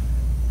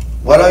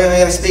 What am I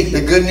going to speak?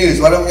 The good news.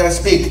 What am I going to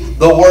speak?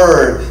 The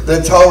word,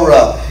 the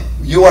Torah.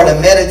 You are to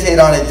meditate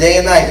on it day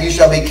and night. You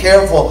shall be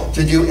careful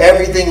to do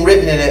everything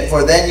written in it,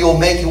 for then you will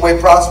make your way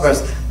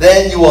prosperous.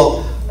 Then you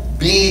will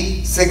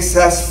be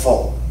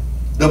successful.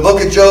 The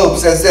book of Job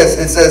says this.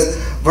 It says,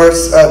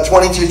 verse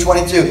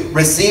 22,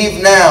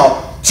 receive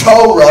now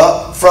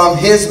Torah from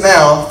his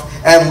mouth,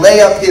 and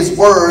lay up his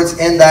words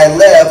in thy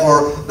lev,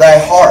 or thy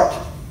heart.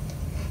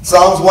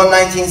 Psalms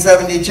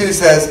 119:72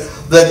 says,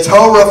 the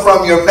Torah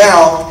from your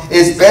mouth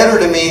is better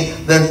to me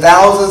than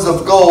thousands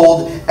of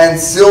gold and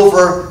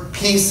silver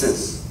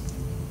pieces.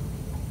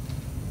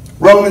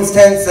 Romans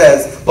 10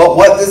 says, but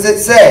what does it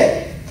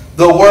say?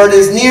 The word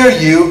is near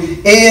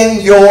you,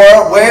 in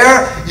your,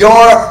 where?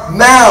 Your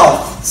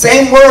mouth.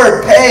 Same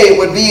word, pay,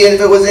 would be if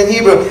it was in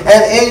Hebrew.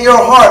 And in your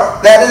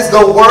heart. That is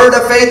the word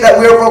of faith that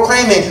we are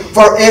proclaiming.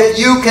 For if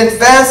you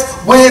confess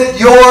with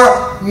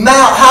your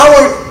mouth,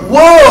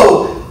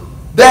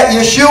 that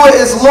Yeshua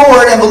is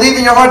Lord, and believe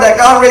in your heart that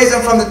God raised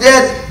him from the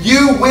dead,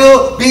 you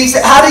will be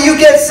saved. How do you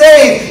get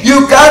saved?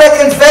 You've got to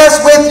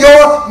confess with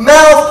your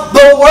mouth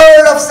the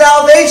word of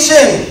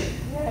salvation.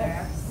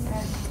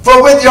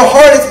 For with your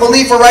heart is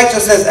belief for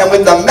righteousness, and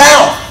with the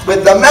mouth,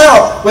 with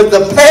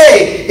the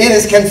pay, it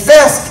is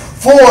confessed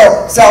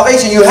for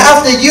salvation. You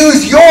have to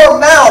use your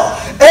mouth.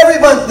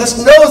 Everyone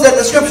knows that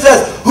the scripture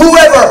says,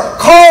 whoever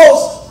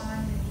calls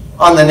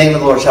on the name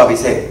of the Lord shall be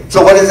saved.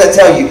 So what does that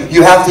tell you?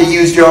 You have to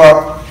use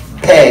your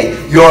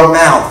pay, your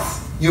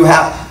mouth. You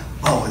have,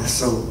 oh, that's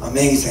so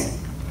amazing.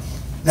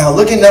 Now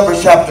look in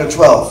Numbers chapter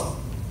 12.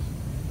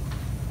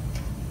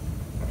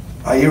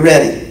 Are you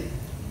ready?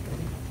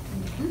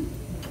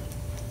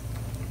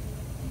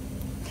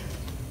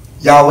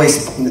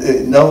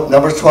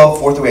 Numbers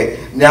 12,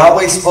 4-8.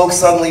 Yahweh spoke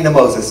suddenly to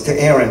Moses, to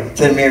Aaron,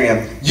 to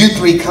Miriam. You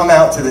three come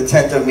out to the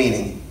tent of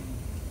meeting.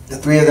 The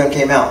three of them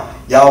came out.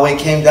 Yahweh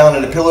came down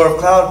in a pillar of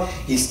cloud.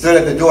 He stood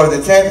at the door of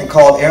the tent and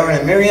called Aaron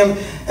and Miriam,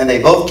 and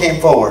they both came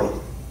forward.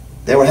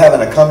 They were having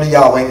a come to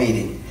Yahweh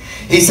meeting.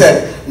 He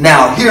said,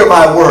 now hear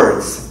my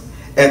words.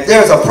 If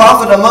there's a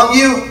prophet among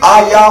you,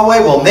 I,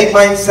 Yahweh, will make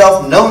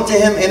myself known to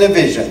him in a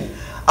vision.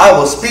 I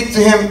will speak to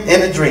him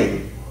in a dream.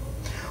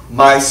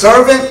 My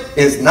servant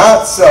is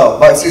not so.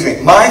 My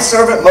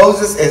servant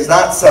Moses is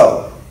not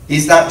so.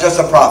 He's not just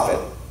a prophet.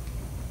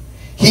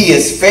 He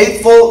is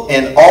faithful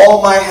in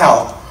all my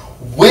house.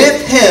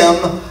 With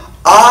him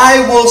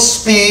I will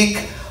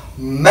speak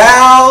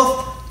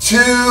mouth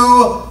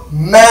to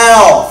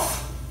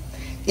mouth,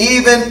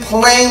 even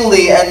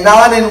plainly and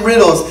not in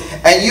riddles.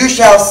 And you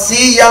shall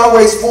see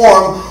Yahweh's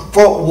form.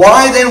 For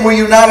why then were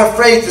you not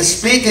afraid to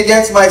speak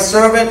against my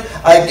servant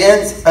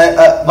against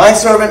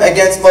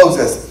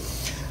Moses?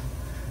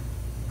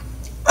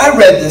 I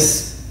read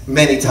this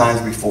many times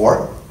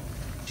before,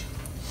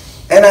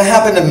 and I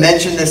happened to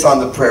mention this on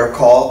the prayer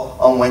call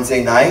on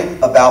Wednesday night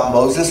about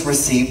Moses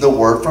received the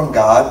word from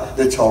God,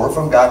 the Torah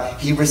from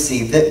God. He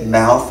received it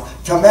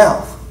mouth to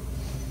mouth.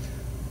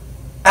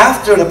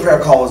 After the prayer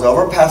call was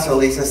over, Pastor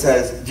Lisa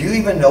says, do you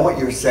even know what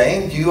you're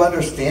saying? Do you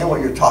understand what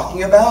you're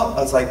talking about?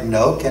 I was like,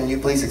 no, can you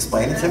please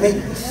explain it to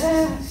me?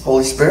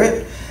 Holy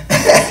Spirit?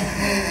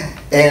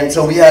 And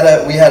so we had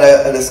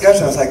a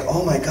discussion. I was like,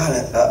 oh my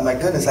God, my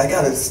goodness, I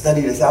got to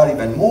study this out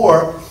even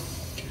more,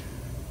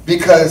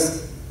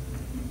 because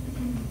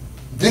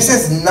this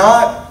is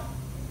not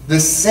the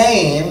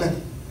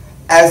same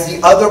as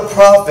the other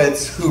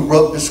prophets who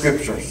wrote the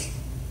scriptures,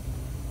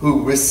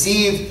 who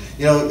received,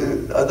 you know,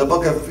 the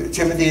book of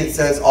Timothy, it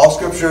says all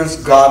scriptures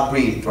God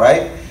breathed,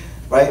 right?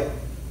 Right?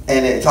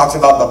 And it talks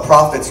about the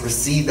prophets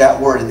received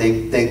that word and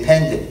they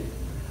penned it.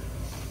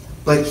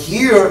 But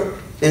here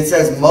it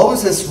says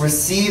Moses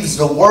receives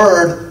the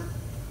word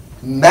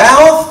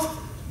mouth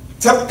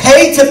to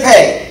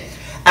pay.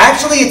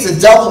 Actually, it's a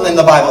double in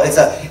the Bible.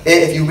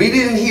 If you read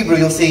it in Hebrew,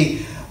 you'll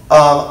see,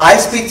 I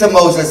speak to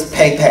Moses,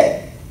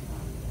 pay.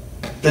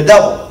 The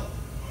double.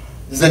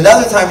 There's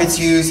another time it's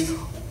used,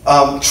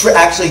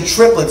 actually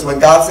triplets, when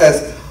God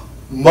says,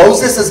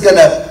 Moses is going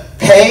to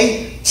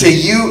pay to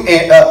you.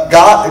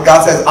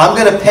 God says, I'm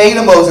going to pay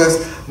to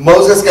Moses.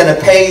 Moses is going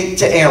to pay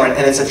to Aaron.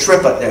 And it's a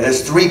triplet there.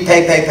 There's 3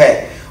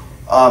 pay.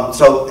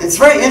 So it's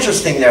very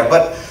interesting there.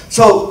 But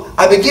so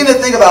I begin to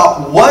think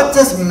about, what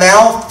does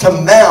mouth to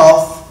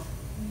mouth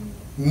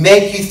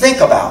make you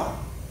think about?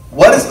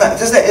 What is mouth?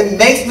 It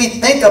makes me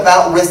think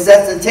about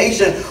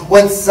resuscitation.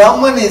 When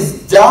someone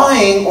is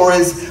dying or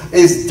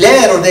is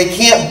dead or they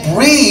can't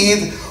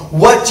breathe,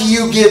 what do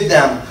you give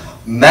them?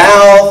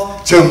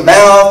 Mouth to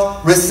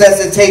mouth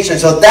resuscitation.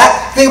 So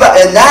think about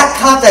it. In that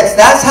context,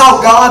 that's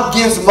how God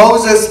gives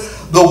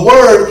Moses the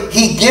word.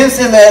 He gives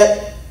him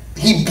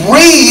he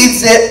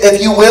breathes it,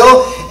 if you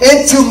will,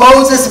 into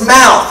Moses'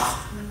 mouth.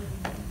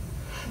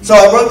 So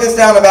I wrote this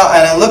down and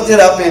I looked it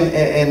up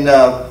in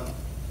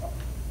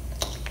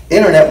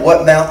internet,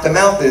 what mouth to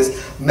mouth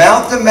is.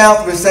 Mouth to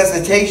mouth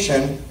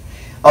resuscitation,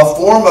 a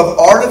form of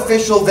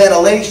artificial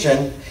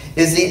ventilation,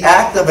 is the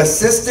act of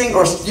assisting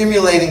or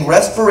stimulating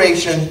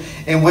respiration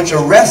in which a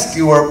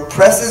rescuer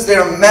presses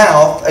their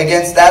mouth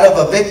against that of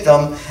a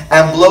victim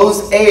and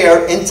blows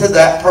air into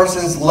that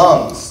person's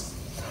lungs.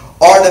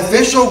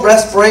 Artificial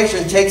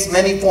respiration takes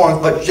many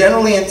forms, but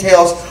generally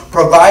entails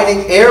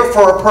providing air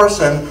for a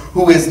person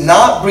who is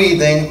not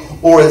breathing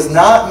or is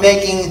not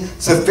making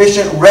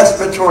sufficient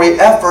respiratory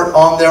effort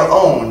on their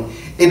own.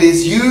 It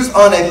is used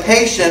on a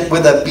patient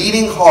with a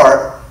beating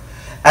heart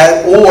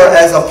or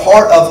as a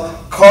part of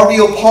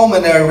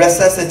cardiopulmonary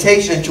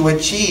resuscitation to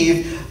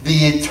achieve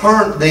the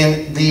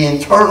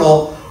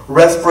internal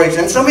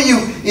respiration. Some of you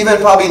even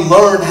probably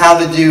learned how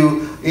to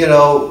do,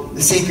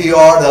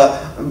 CPR,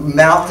 the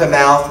mouth to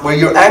mouth, where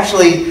you're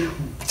actually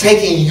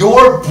taking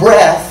your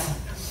breath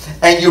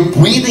and you're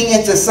breathing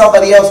into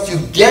somebody else to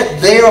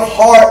get their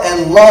heart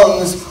and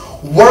lungs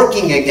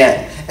working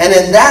again. And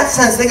in that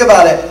sense, think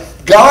about it,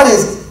 God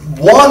is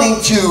wanting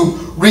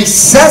to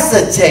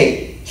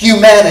resuscitate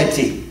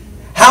humanity.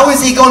 How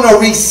is he going to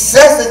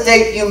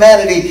resuscitate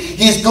humanity?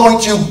 He's going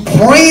to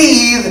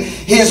breathe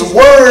his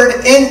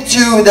word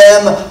into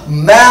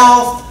them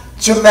mouth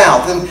to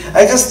mouth. And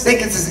I just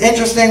think it's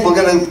interesting. We're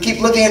going to keep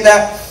looking at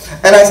that.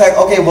 And I was like,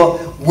 okay, well,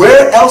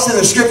 where else in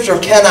the scripture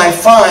can I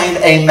find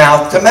a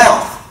mouth to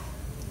mouth?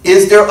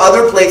 Is there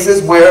other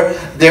places where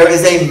there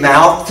is a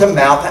mouth to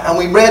mouth? And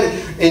we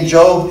read in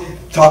Job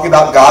talking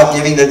about God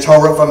giving the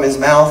Torah from his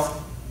mouth.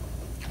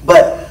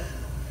 But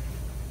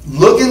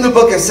look in the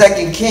book of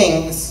 2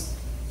 Kings.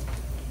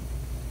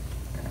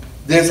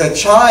 There's a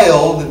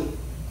child,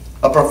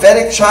 a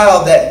prophetic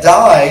child that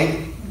died.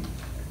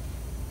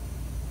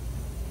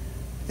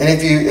 And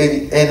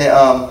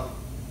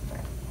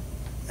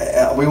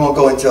we won't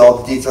go into all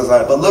the details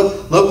on it, but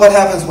look what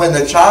happens when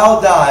the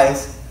child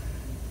dies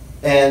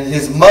and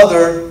his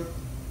mother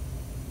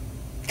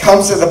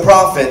comes to the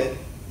prophet.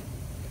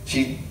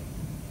 She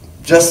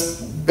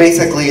just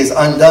basically is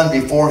undone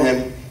before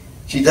him.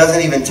 She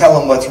doesn't even tell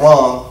him what's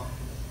wrong,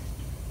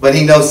 but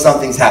he knows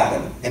something's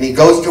happened. And he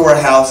goes to her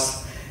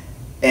house.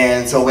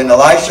 And so when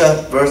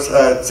Elisha,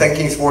 2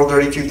 Kings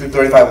 4:32 through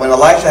 35, when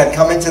Elisha had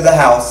come into the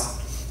house,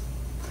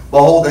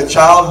 behold, the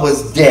child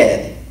was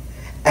dead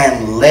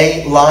and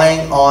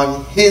lying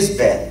on his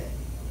bed.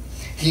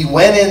 He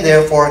went in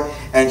therefore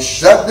and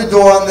shut the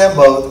door on them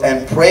both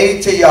and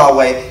prayed to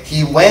Yahweh.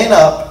 He went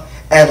up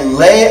and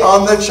lay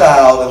on the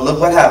child, and look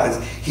what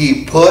happens.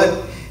 He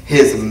put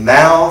his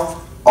mouth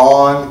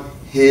on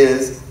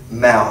his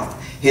mouth,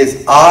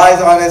 his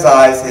eyes on his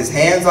eyes, his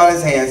hands on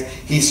his hands.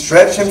 He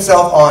stretched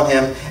himself on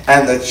him,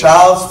 and the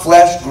child's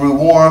flesh grew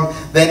warm.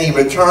 Then he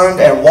returned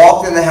and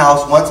walked in the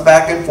house once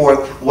back and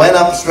forth, went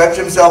up, stretched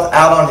himself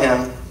out on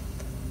him.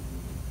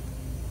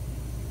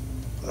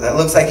 That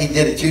looks like he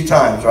did it 2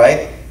 times,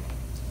 right?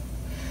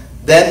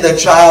 Then the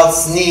child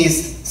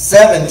sneezed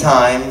 7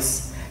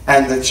 times,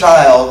 and the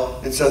child,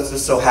 it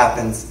just so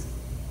happens,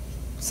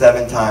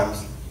 7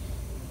 times.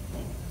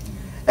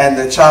 And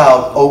the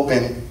child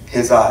opened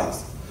his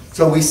eyes.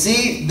 So we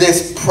see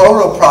this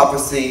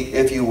proto-prophecy,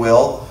 if you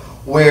will,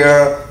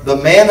 where the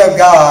man of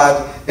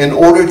God, in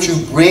order to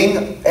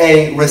bring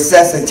a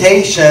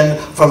resuscitation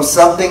from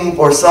something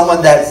or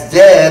someone that's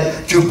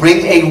dead, to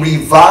bring a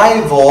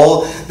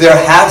revival, there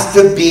has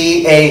to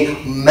be a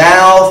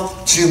mouth-to-mouth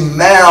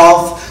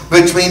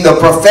between the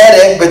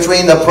prophetic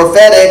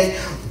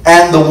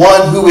and the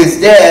one who is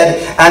dead,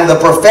 and the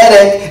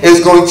prophetic is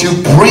going to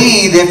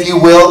breathe, if you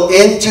will,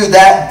 into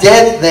that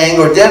dead thing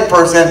or dead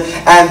person,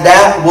 and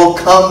that will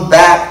come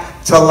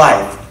back to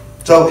life.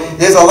 So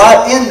there's a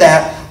lot in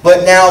that,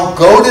 But now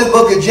go to the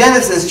book of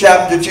Genesis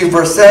chapter 2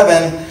 verse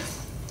 7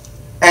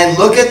 and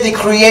look at the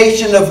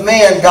creation of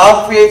man.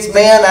 God creates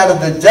man out of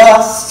the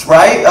dust,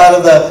 right? Out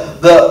of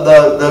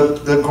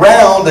the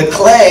ground, the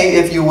clay,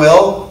 if you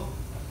will.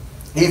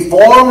 He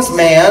forms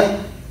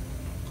man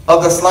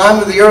of the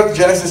slime of the earth,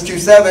 Genesis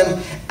 2:7,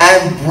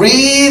 and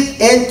breathed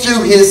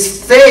into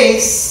his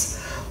face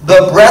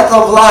the breath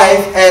of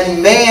life,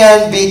 and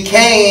man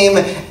became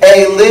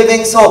a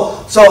living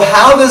soul. So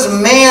how does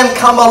man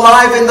come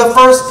alive in the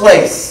first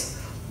place?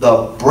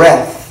 The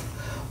breath,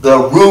 the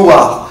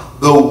ruach,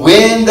 the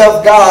wind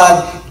of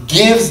God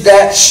gives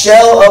that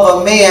shell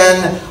of a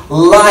man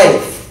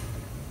life.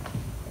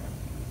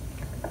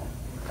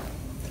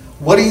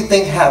 What do you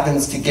think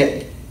happens to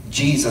get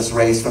Jesus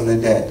raised from the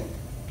dead?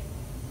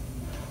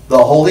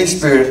 The Holy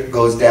Spirit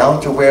goes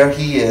down to where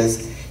he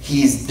is.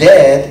 He's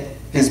dead.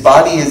 His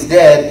body is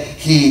dead.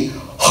 He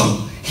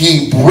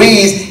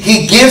breathes.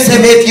 He gives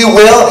him, if you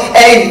will,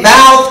 a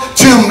mouth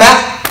to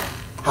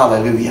mouth.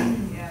 Hallelujah.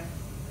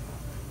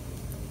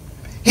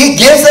 He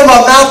gives him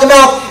a mouth to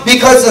mouth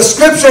because the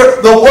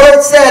scripture, the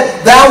word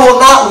said, thou will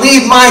not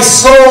leave my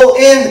soul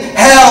in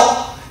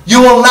hell. You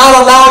will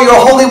not allow your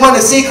Holy One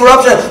to see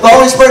corruption. The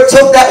Holy Spirit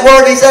took that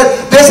word and he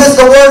said, this is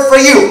the word for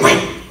you.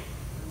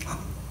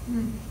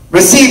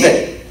 Receive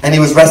it. And he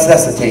was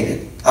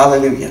resuscitated.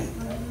 Hallelujah.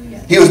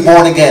 He was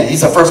born again.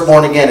 He's the first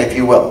born again, if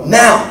you will.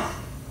 Now,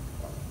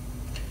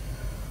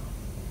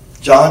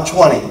 John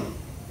 20,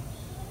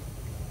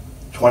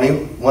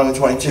 21 and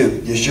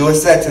 22. Yeshua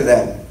said to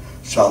them,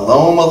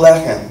 Shalom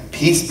Aleichem,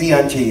 peace be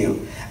unto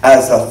you.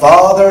 As the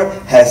Father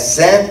has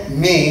sent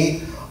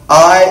me,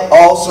 I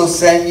also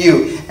send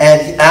you.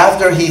 And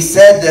after he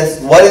said this,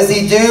 what does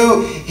he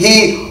do?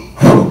 He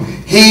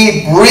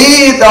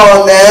breathed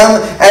on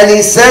them and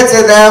he said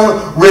to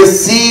them,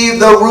 receive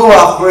the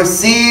Ruach,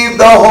 receive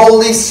the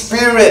Holy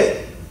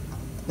Spirit.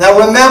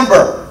 Now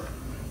remember,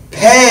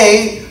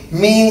 pay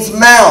means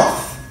mouth.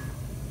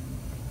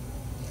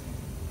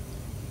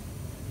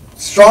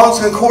 Strong's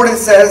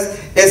Concordance says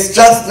it's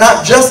just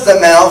not just the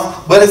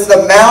mouth, but it's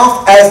the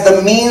mouth as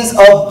the means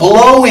of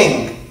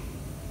blowing.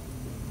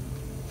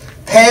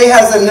 Pay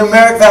has a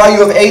numeric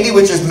value of 80,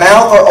 which is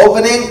mouth or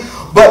opening.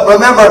 But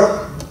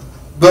remember,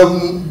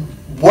 the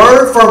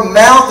word for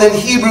mouth in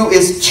Hebrew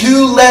is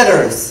 2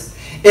 letters.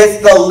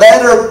 It's the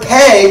letter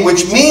pay,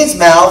 which means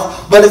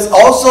mouth, but it's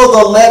also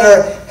the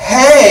letter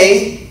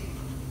hey,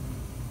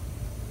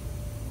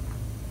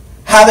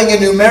 having a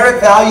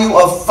numeric value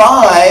of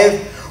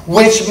 5,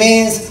 which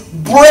means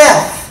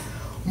breath,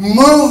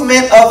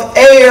 movement of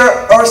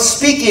air or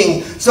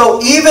speaking.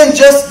 So even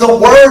just the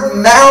word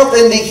mouth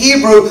in the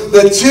Hebrew,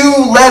 the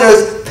 2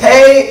 letters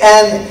pay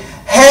and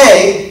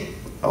hey,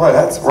 oh,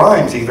 that's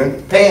rhymes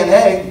even, pay and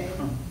hey,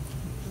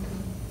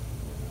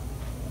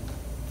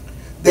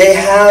 they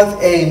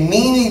have a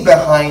meaning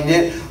behind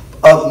it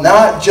of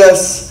not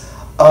just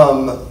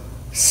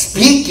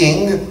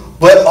speaking,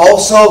 but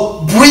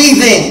also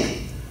breathing.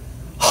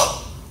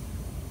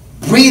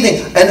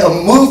 Breathing, and a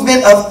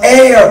movement of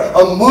air,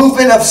 a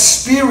movement of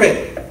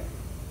spirit.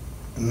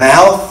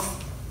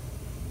 Mouth,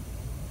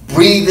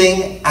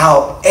 breathing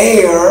out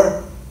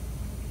air.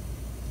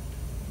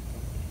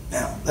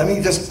 Now, let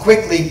me just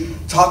quickly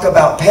talk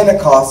about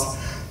Pentecost,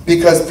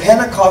 because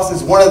Pentecost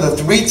is one of the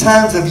 3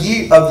 times of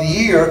the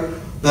year,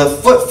 the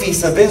foot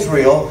feast of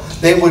Israel.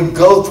 They would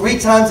go 3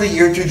 times a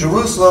year to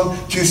Jerusalem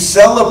to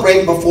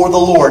celebrate before the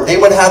Lord. They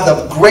would have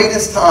the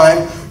greatest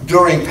time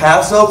during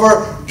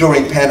Passover,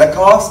 during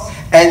Pentecost,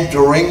 and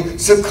during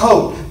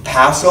Sukkot.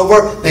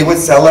 Passover, they would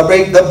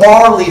celebrate the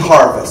barley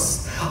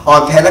harvest.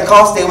 On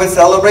Pentecost, they would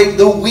celebrate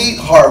the wheat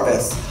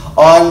harvest.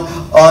 On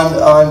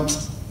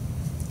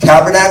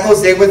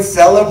Tabernacles, they would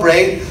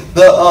celebrate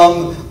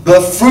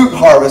the fruit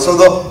harvest, or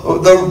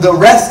the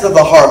rest of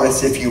the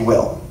harvest, if you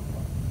will.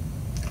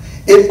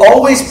 It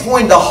always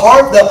pointed,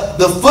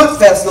 the foot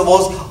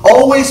festivals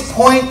always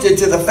pointed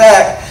to the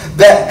fact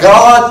that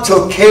God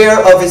took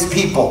care of his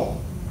people.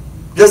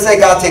 Just say,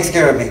 God takes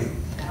care of me.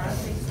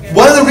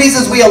 One of the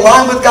reasons we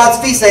align with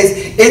God's feast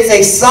days, it's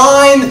a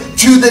sign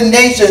to the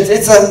nations.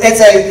 It's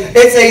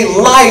a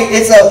light.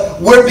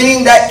 We're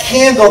being that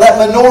candle, that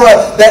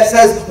menorah that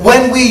says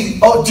when we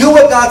do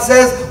what God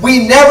says,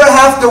 we never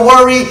have to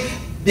worry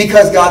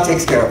because God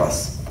takes care of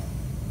us.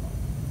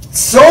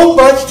 So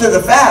much to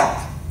the fact.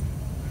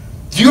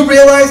 Do you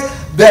realize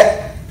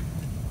that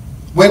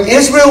when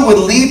Israel would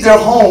leave their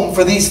home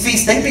for these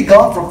feasts, they'd be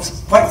gone for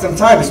quite some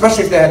time,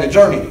 especially if they had a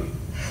journey.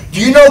 Do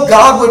you know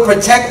God would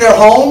protect their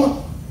home?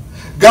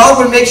 God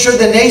would make sure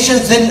the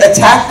nations didn't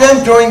attack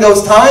them during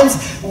those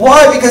times.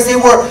 Why? Because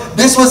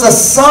this was a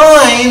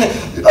sign,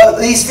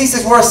 these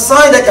feasts were a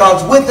sign that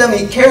God's with them,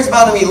 He cares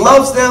about them, He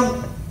loves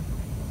them.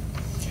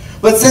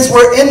 But since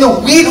we're in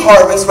the wheat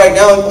harvest right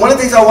now, one of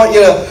the things I want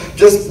you to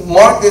just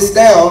mark this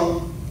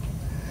down,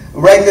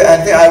 right there,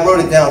 I think I wrote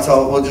it down,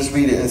 so we'll just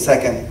read it in a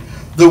second.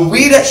 The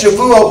wheat at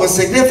Shavuot was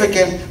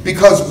significant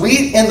because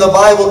wheat in the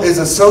Bible is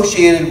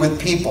associated with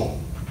people.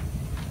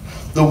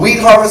 The wheat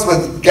harvest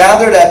was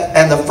gathered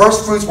and the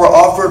first fruits were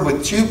offered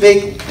with 2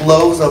 big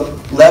loaves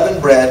of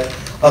leavened bread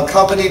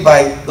accompanied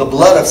by the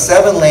blood of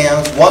 7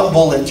 lambs, 1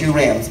 bull, and 2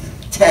 rams.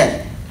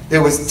 10.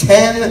 There was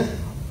 10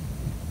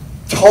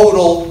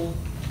 total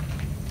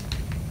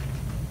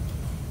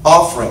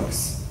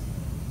offerings.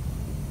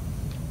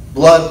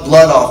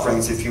 Blood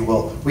offerings, if you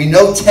will. We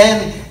know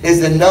 10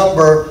 is the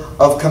number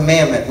of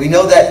commandment. We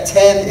know that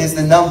 10 is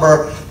the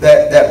number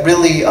that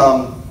really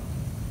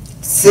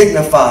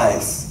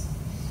signifies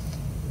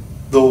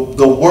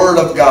the Word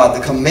of God,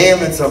 the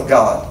commandments of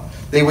God.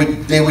 They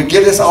would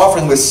give this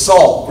offering with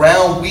salt,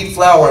 ground wheat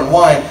flour, and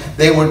wine.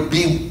 They would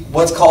be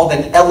what's called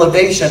an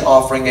elevation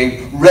offering,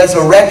 a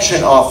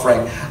resurrection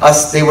offering.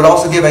 They would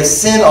also give a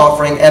sin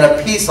offering and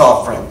a peace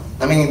offering.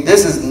 I mean,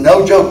 this is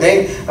no joke.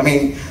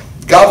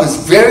 God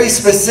was very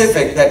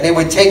specific that they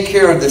would take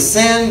care of the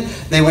sin.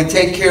 They would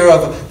take care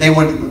of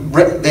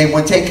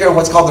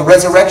what's called the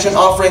resurrection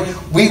offering.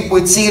 We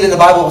would see it in the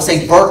Bible. It will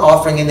say burnt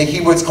offering. In the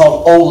Hebrew, it's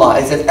called olah.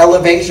 It's an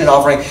elevation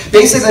offering.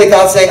 Basically,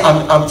 God's saying,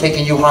 "I'm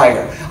taking you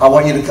higher. I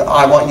want you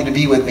to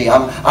be with me.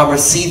 I'm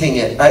receiving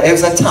it." It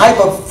was a type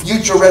of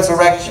future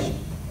resurrection.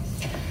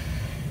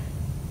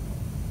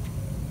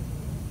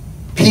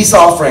 Peace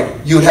offering.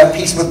 You would have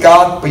peace with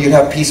God, but you'd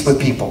have peace with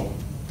people.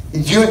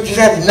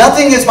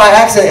 Nothing is by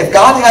accident. If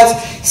God has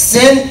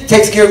sin,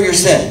 takes care of your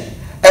sin.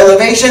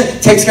 Elevation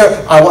takes care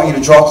of, I want you to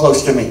draw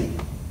close to me.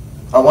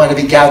 I want to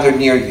be gathered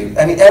near you.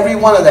 I mean, every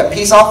one of that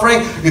peace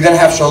offering, you're going to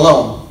have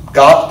shalom.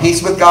 God,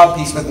 peace with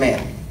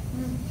man.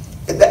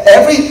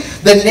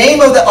 The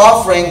name of the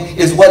offering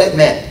is what it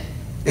meant.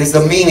 Is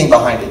the meaning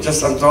behind it.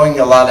 I'm throwing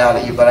a lot out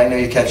at you, but I know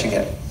you're catching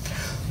it.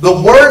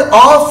 The word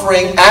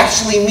offering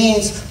actually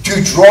means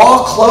to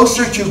draw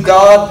closer to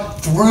God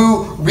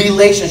through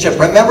relationship.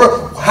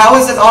 Remember, how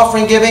is an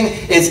offering giving?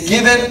 It's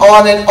given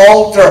on an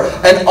altar.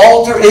 An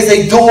altar is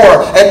a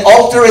door. An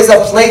altar is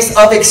a place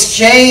of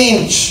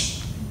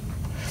exchange.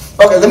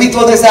 Okay, let me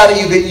throw this out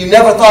at you that you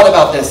never thought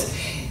about this.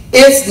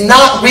 It's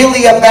not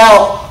really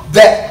about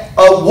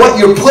what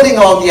you're putting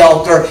on the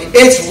altar.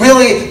 It's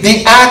really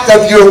the act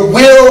of your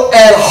will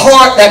and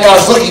heart that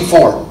God's looking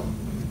for.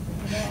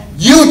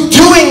 You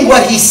doing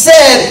what He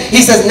said,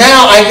 He says,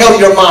 now I know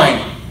you're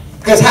mine.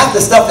 Because half the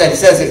stuff that He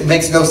says, it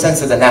makes no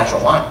sense in the natural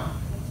mind.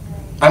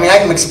 I mean,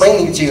 I'm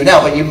explaining it to you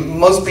now, but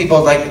most people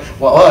are like,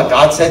 well,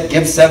 God said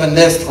give 7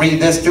 this, 3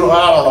 this, 2,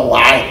 I don't know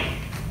why.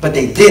 But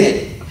they did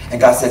it.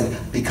 And God said,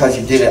 because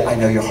you did it, I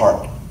know your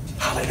heart.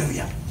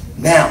 Hallelujah.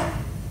 Now,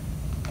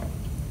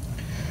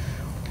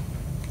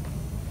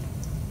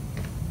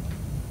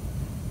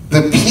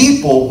 the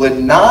people would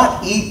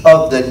not eat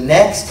of the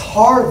next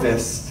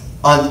harvest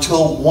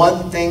until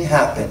one thing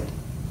happened.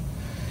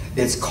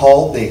 It's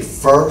called the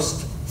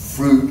first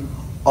fruit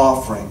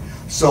offering.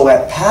 So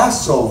at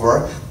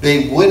Passover,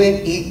 they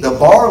wouldn't eat the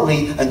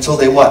barley until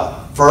they what?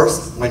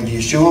 First, when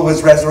Yeshua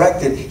was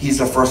resurrected, He's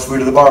the first fruit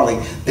of the barley.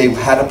 They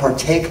had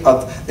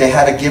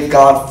to give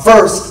God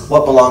first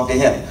what belonged to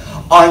Him.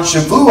 On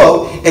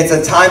Shavuot, it's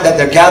a time that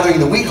they're gathering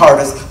the wheat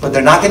harvest, but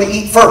they're not going to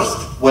eat first.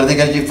 What are they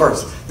going to do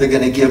first? They're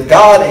going to give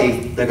God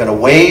they're going to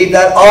wave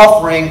that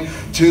offering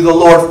to the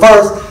Lord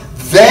first.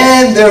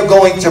 Then they're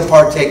going to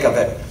partake of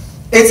it.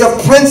 It's a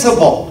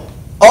principle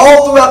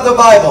all throughout the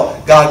Bible.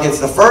 God gets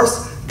the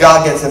first.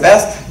 God gets the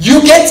best.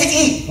 You get to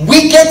eat.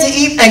 We get to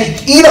eat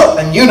and eat up.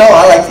 And you know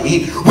I like to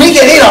eat. We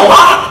can eat a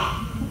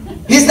lot.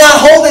 He's not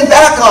holding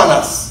back on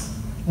us.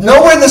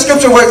 Nowhere in the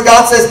scripture where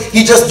God says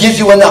He just gives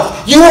you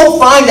enough. You won't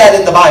find that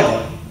in the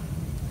Bible.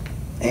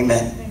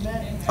 Amen.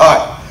 All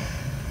right.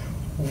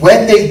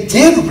 When they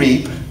did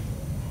reap,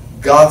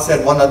 God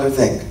said one other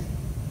thing.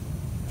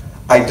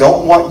 I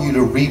don't want you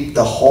to reap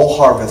the whole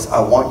harvest. I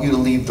want you to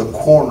leave the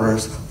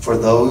corners for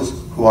those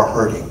who are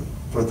hurting,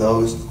 for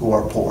those who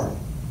are poor.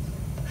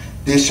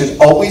 This should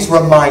always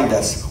remind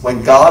us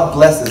when God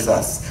blesses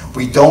us,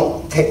 we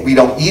don't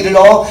eat it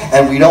all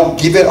and we don't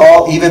give it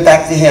all even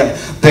back to Him.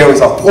 There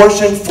is a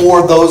portion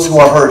for those who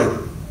are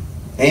hurting.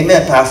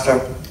 Amen,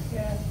 Pastor.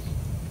 Yeah.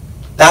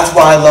 That's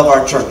why I love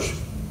our church.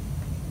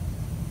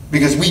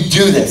 Because we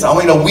do this. I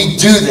want you to know we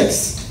do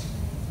this.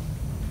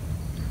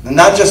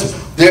 Not just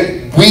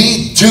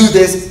we do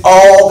this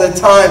all the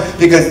time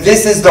because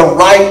this is the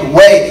right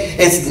way.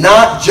 It's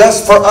not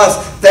just for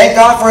us. Thank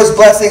God for His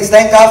blessings.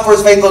 Thank God for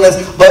His faithfulness.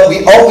 But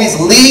we always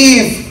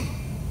leave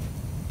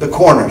the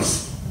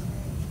corners.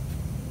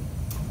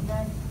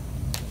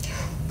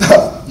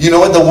 You know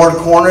what the word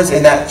corners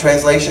in that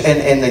translation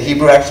in the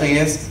Hebrew actually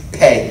is?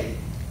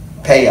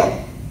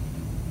 Peah.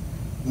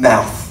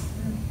 Mouth.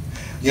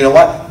 You know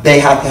what? They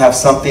have to have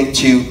something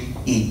to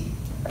eat.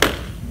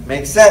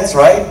 Makes sense,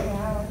 right?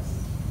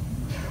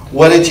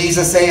 What did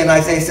Jesus say in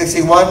Isaiah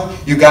 61?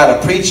 You got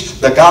to preach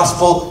the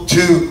gospel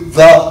to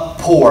the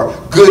poor.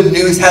 Good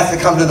news has to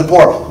come to the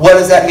poor. What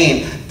does that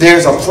mean?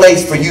 There's a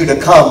place for you to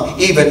come,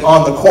 even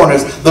on the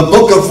corners. The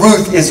book of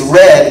Ruth is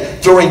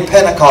read during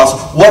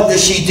Pentecost. What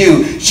does she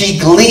do? She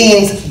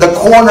gleans the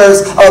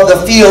corners of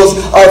the fields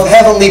of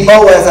heavenly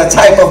Boaz, a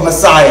type of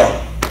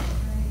Messiah.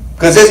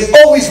 Because there's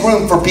always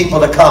room for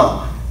people to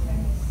come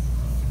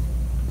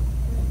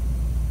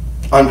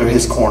under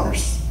His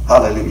corners.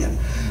 Hallelujah.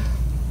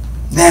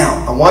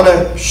 Now, I want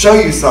to show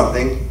you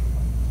something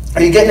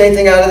Are you getting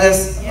anything out of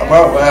this? Yeah.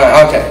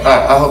 Well, okay, all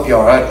right, I hope you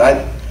are.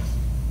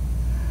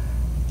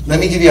 Let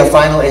me give you a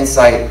final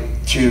insight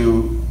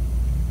to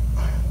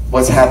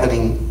what's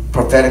happening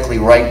prophetically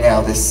right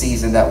now, this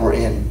season that we're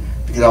in,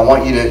 because I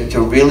want you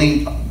to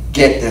really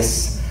get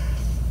this.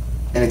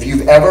 And if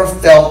you've ever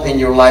felt in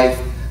your life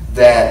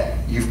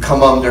that you've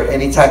come under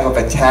any type of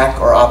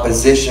attack or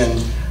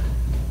opposition,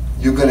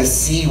 you're going to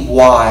see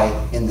why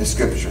in the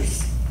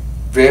scriptures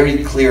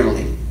very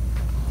clearly.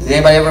 Does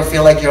anybody ever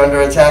feel like you're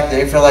under attack? Do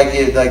you feel like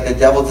the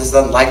devil just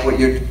doesn't like what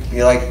you're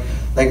like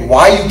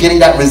why are you getting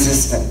that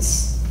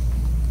resistance?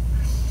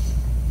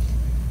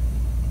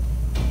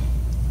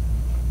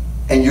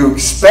 And you're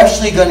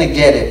especially going to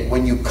get it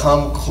when you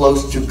come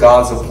close to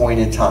God's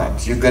appointed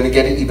times. You're going to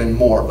get it even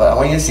more. But I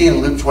want you to see in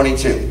Luke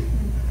 22,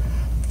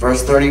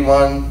 verse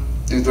 31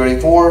 through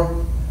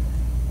 34.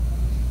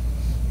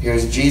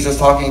 Here's Jesus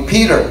talking.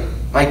 Peter,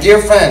 my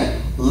dear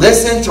friend,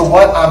 listen to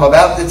what I'm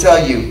about to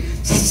tell you.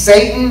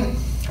 Satan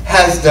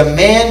has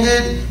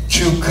demanded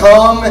to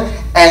come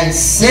and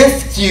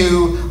sift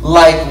you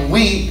like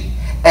wheat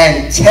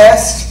and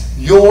test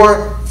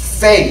your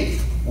faith.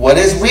 What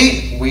is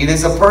wheat? Wheat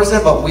is a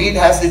person, but wheat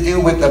has to do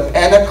with the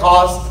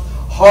Pentecost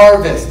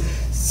harvest.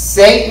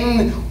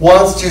 Satan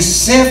wants to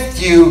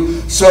sift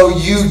you so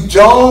you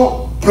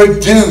don't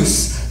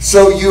produce,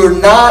 so you're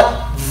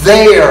not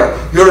there.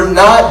 You're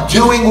not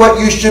doing what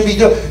you should be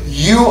doing.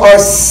 You are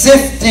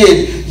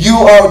sifted. You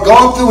are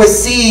going through a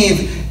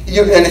sieve.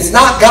 And it's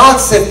not God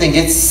sifting,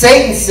 it's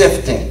Satan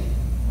sifting.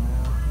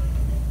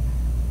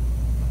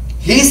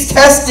 He's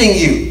testing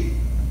you.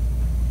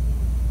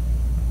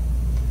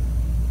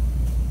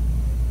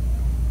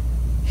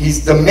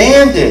 He's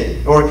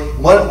demanded, or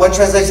one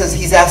translation says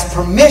he's asked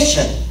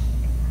permission.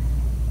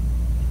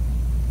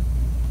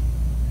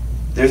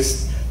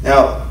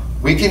 Now,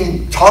 we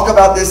can talk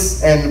about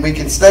this and we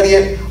can study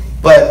it,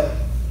 but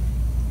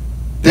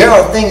there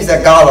are things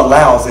that God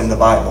allows in the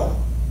Bible.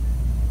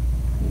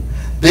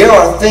 There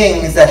are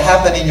things that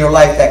happen in your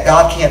life that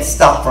God can't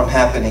stop from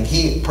happening.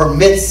 He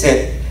permits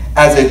it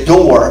as a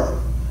door.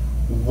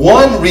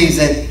 One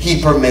reason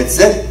He permits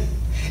it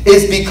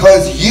is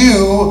because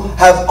you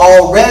have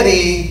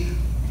already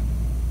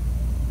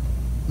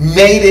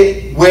made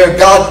it where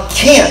God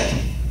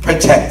can't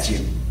protect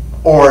you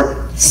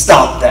or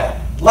stop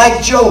that.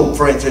 Like Job,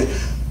 for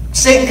instance.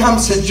 Satan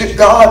comes to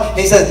God and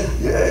he says,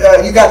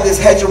 you got this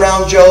hedge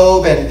around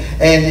Job, and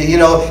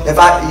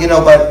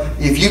but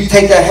if you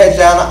take that hedge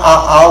down,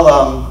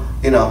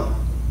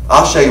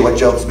 I'll show you what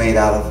Job's made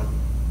out of.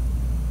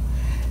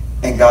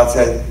 And God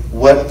said,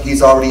 what?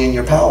 He's already in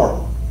your power.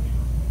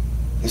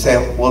 You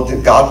say, well,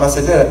 God must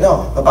have did it.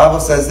 No, the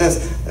Bible says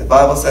this. The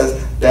Bible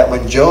says that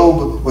when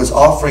Job was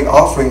offering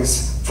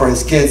offerings for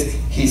his kids,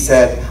 he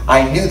said,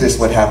 I knew this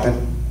would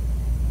happen.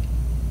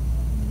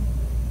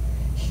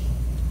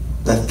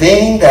 The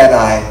thing that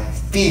I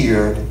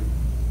feared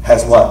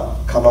has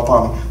what? Come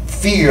upon me.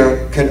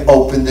 Fear can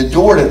open the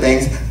door to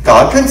things.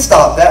 God couldn't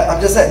stop that.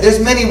 I'm just saying, there's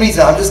many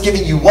reasons. I'm just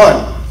giving you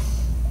one.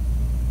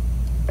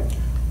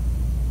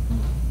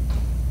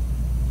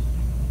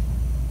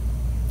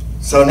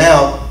 So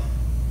now,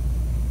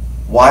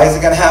 why is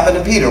it going to happen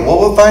to Peter? Well,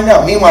 we'll find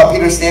out. Meanwhile,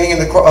 Peter's standing in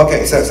the court.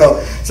 Okay, so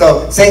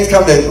Satan's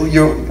come to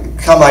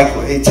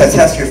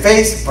test your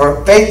faith,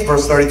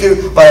 verse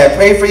 32. But I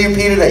pray for you,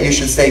 Peter, that you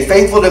should stay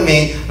faithful to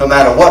me no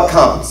matter what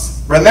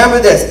comes. Remember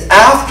this,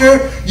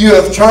 after you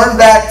have turned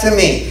back to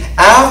me,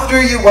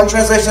 one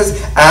translation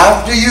says,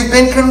 after you've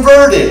been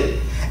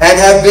converted and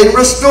have been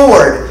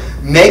restored,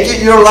 make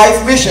it your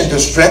life mission to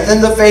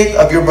strengthen the faith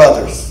of your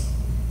brothers.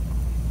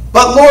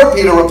 But Lord,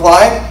 Peter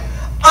replied,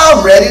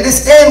 I'm ready to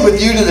stand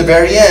with you to the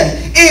very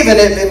end, even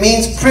if it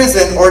means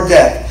prison or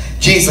death.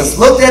 Jesus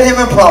looked at him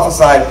and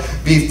prophesied,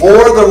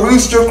 before the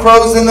rooster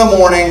crows in the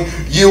morning,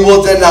 you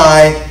will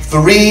deny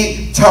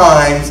 3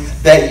 times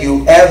that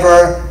you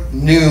ever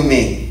knew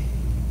me.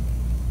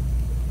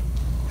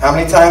 How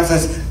many times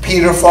does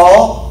Peter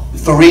fall?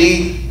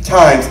 3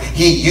 times.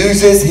 He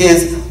uses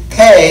his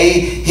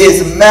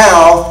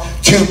mouth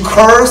to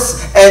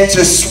curse and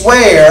to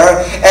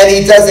swear, and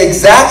he does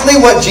exactly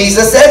what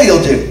Jesus said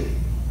he'll do.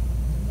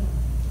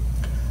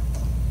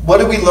 What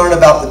do we learn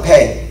about the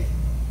pay?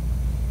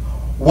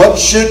 What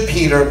should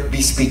Peter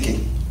be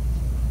speaking?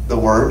 The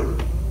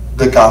word,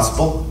 the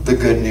gospel, the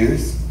good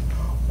news.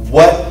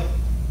 What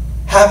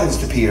happens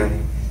to Peter?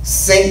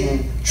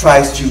 Satan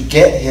tries to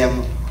get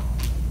him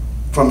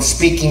from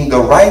speaking the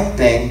right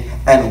thing,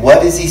 and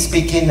what is he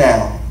speaking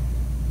now?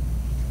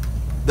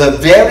 The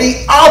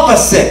very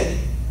opposite.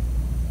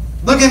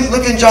 Look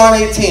in John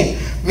 18.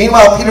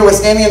 Meanwhile, Peter was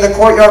standing in the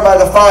courtyard by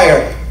the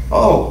fire.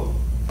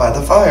 By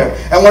the fire.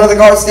 And one of the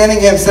guards standing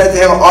him said to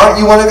him, aren't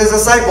you one of his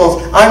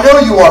disciples? I know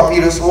you are,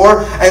 Peter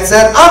swore, and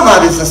said, I'm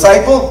not his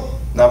disciple.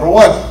 Number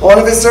 1. One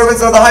of his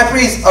servants of the high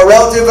priest, a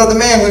relative of the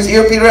man whose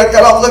ear Peter had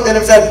cut off, looked at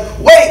him and said,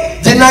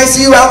 wait, didn't I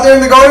see you out there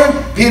in the garden?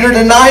 Peter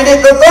denied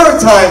it the 3rd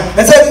time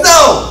and said,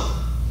 no.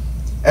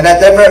 And at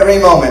that very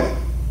moment,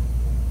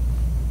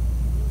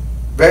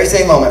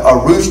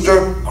 a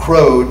rooster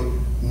crowed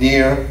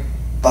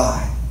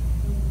nearby.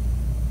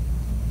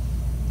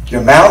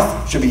 Your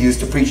mouth should be used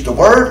to preach the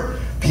word.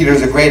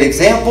 Peter's a great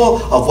example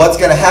of what's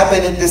going to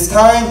happen at this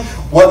time.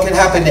 What can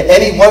happen to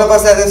any one of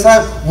us at this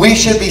time? We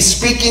should be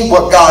speaking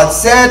what God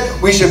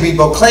said. We should be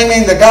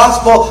proclaiming the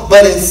gospel.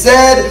 But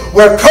instead,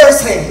 we're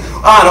cursing.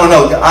 I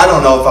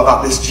don't know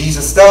about this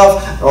Jesus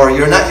stuff. Or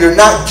you're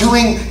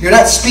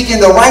not speaking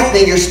the right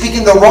thing. You're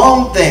speaking the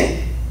wrong thing.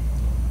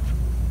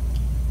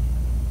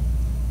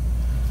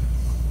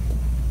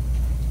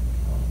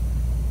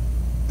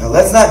 Now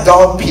let's not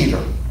dog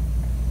Peter,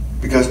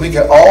 because we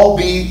could all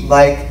be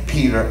like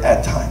Peter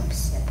at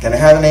times. Can I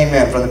have an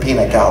amen from the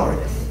peanut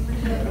gallery?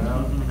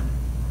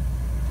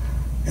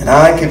 And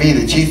I could be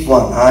the chief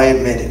one, I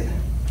admit it.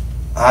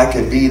 I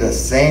could be the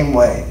same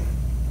way.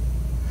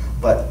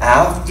 But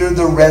after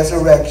the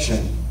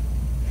resurrection,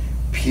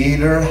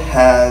 Peter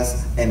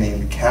has an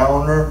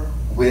encounter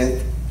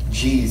with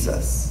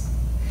Jesus.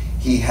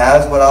 He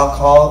has what I'll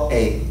call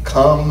a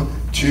come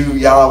to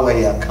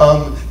Yahweh, a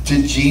come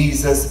to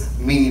Jesus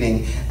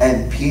meeting.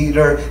 And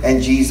Peter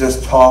and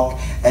Jesus talk,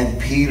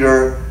 and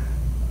Peter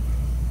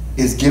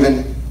is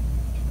given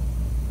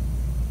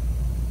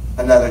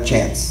another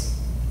chance.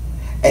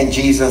 And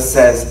Jesus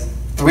says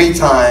 3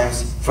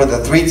 times, for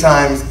the 3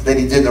 times that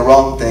he did the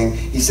wrong thing,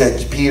 he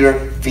said,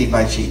 Peter, feed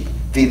my sheep.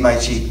 Feed my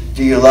sheep.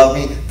 Do you love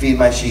me? Feed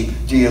my sheep.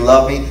 Do you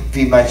love me?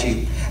 Feed my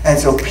sheep. And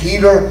so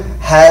Peter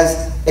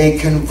has a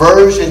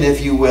conversion,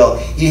 if you will.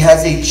 He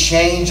has a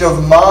change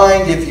of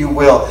mind, if you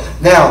will.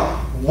 Now,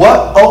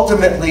 what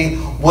ultimately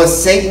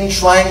was Satan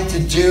trying to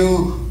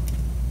do?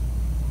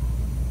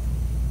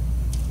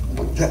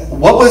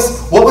 What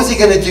was he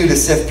going to do to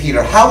sift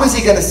Peter? How was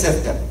he going to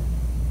sift him?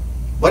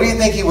 What do you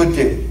think he would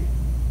do?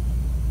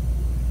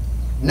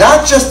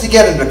 Not just to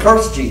get him to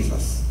curse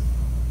Jesus,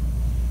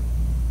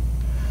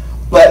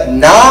 but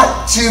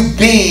not to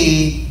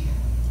be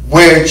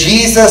where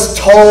Jesus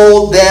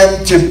told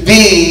them to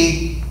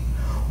be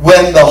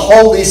when the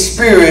Holy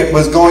Spirit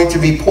was going to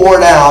be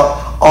poured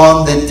out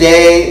on the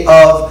day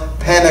of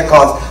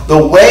Pentecost.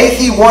 The way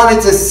he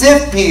wanted to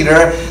sift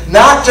Peter,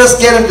 not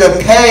just get him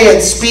to pay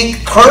and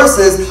speak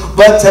curses,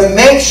 but to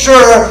make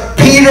sure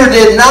Peter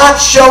did not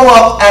show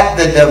up at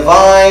the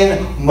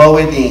divine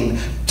Moedim.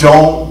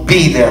 Don't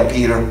be there,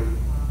 Peter.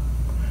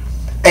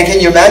 And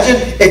can you imagine?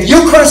 If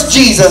you curse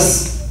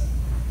Jesus,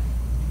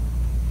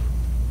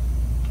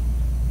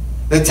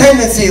 the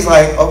tendency is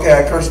like, okay,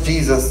 I cursed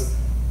Jesus.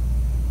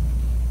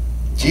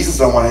 Jesus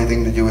don't want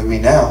anything to do with me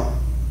now.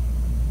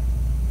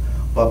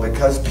 But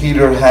because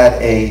Peter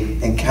had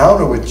an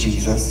encounter with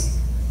Jesus,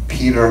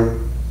 Peter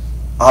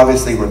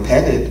obviously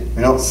repented.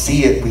 We don't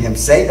see it, him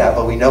say that,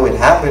 but we know it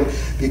happened,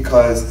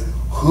 because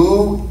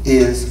who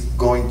is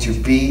going to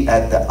be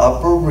at the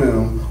upper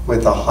room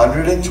with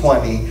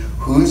 120?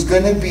 Who's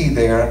going to be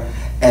there?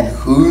 And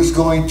who's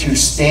going to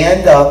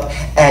stand up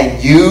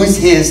and use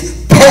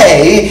his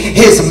pay,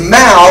 his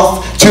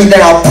mouth, to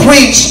now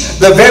preach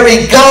the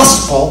very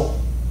gospel?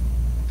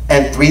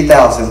 And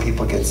 3,000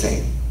 people get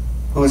saved.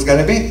 Who is going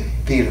to be?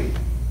 Peter.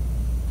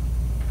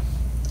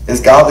 Is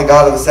God the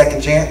God of a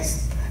second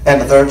chance?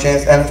 And a third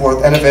chance? And a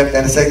fourth? And a fifth?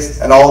 And a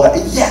sixth? And all that?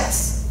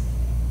 Yes.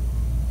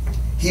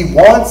 He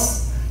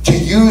wants to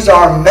use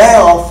our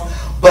mouth,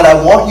 but I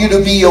want you to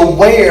be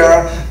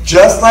aware,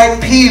 just like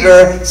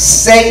Peter,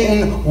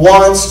 Satan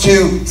wants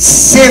to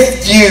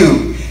sift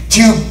you,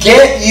 to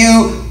get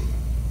you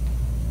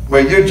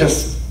where you're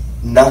just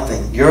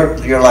nothing.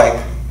 You're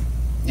like,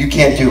 you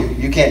can't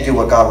do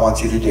what God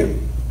wants you to do.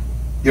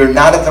 You're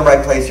not at the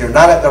right place. You're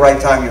not at the right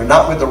time. You're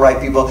not with the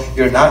right people.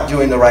 You're not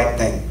doing the right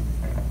thing.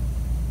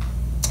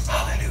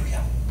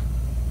 Hallelujah.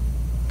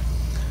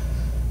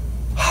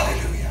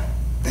 Hallelujah.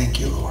 Thank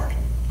you, Lord.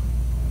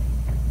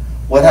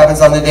 What happens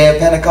on the day of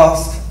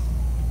Pentecost?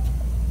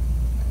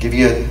 I'll give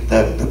you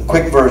the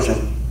quick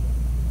version.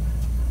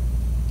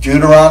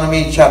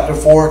 Deuteronomy chapter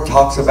 4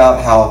 talks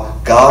about how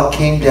God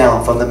came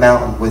down from the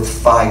mountain with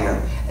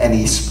fire, and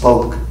he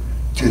spoke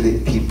to the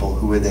people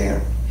who were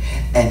there.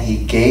 And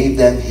he gave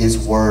them his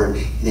word.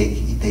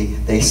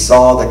 They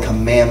saw the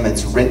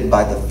commandments written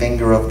by the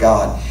finger of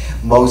God.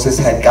 Moses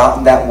had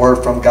gotten that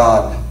word from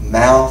God,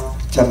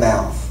 mouth to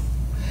mouth.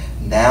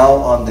 Now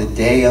on the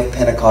day of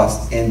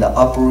Pentecost, in the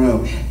upper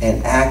room,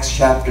 in Acts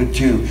chapter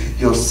 2,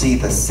 you'll see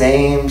the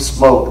same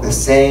smoke, the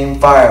same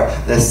fire,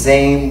 the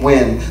same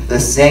wind, the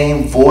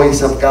same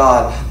voice of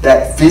God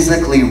that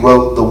physically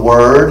wrote the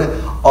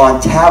word on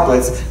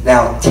tablets.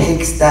 Now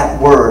takes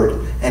that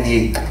word and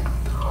he...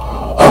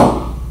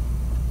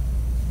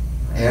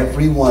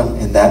 Everyone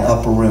in that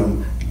upper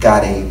room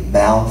got a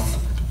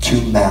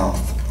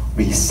mouth-to-mouth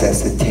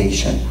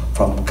resuscitation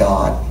from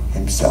God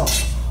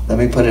himself. Let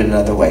me put it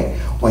another way.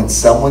 When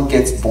someone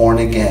gets born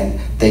again,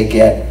 they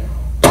get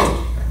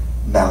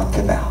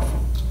mouth-to-mouth.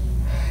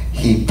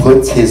 He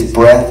puts his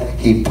breath,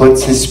 he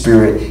puts his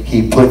spirit,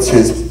 he puts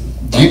his...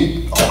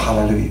 Oh,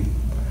 hallelujah.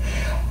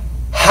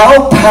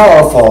 How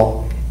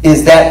powerful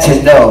is that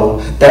to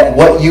know that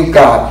what you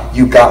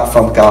got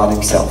from God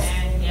himself?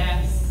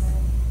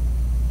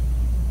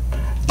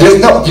 There's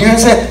no, do you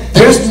understand?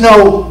 There's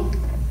no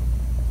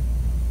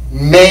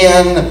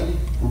man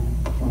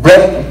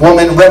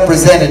woman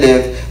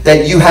representative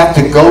that you have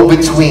to go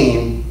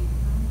between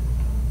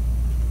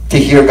to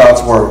hear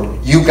God's word.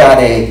 You got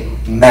a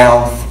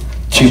mouth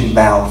to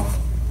mouth.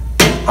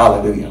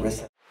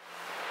 Hallelujah.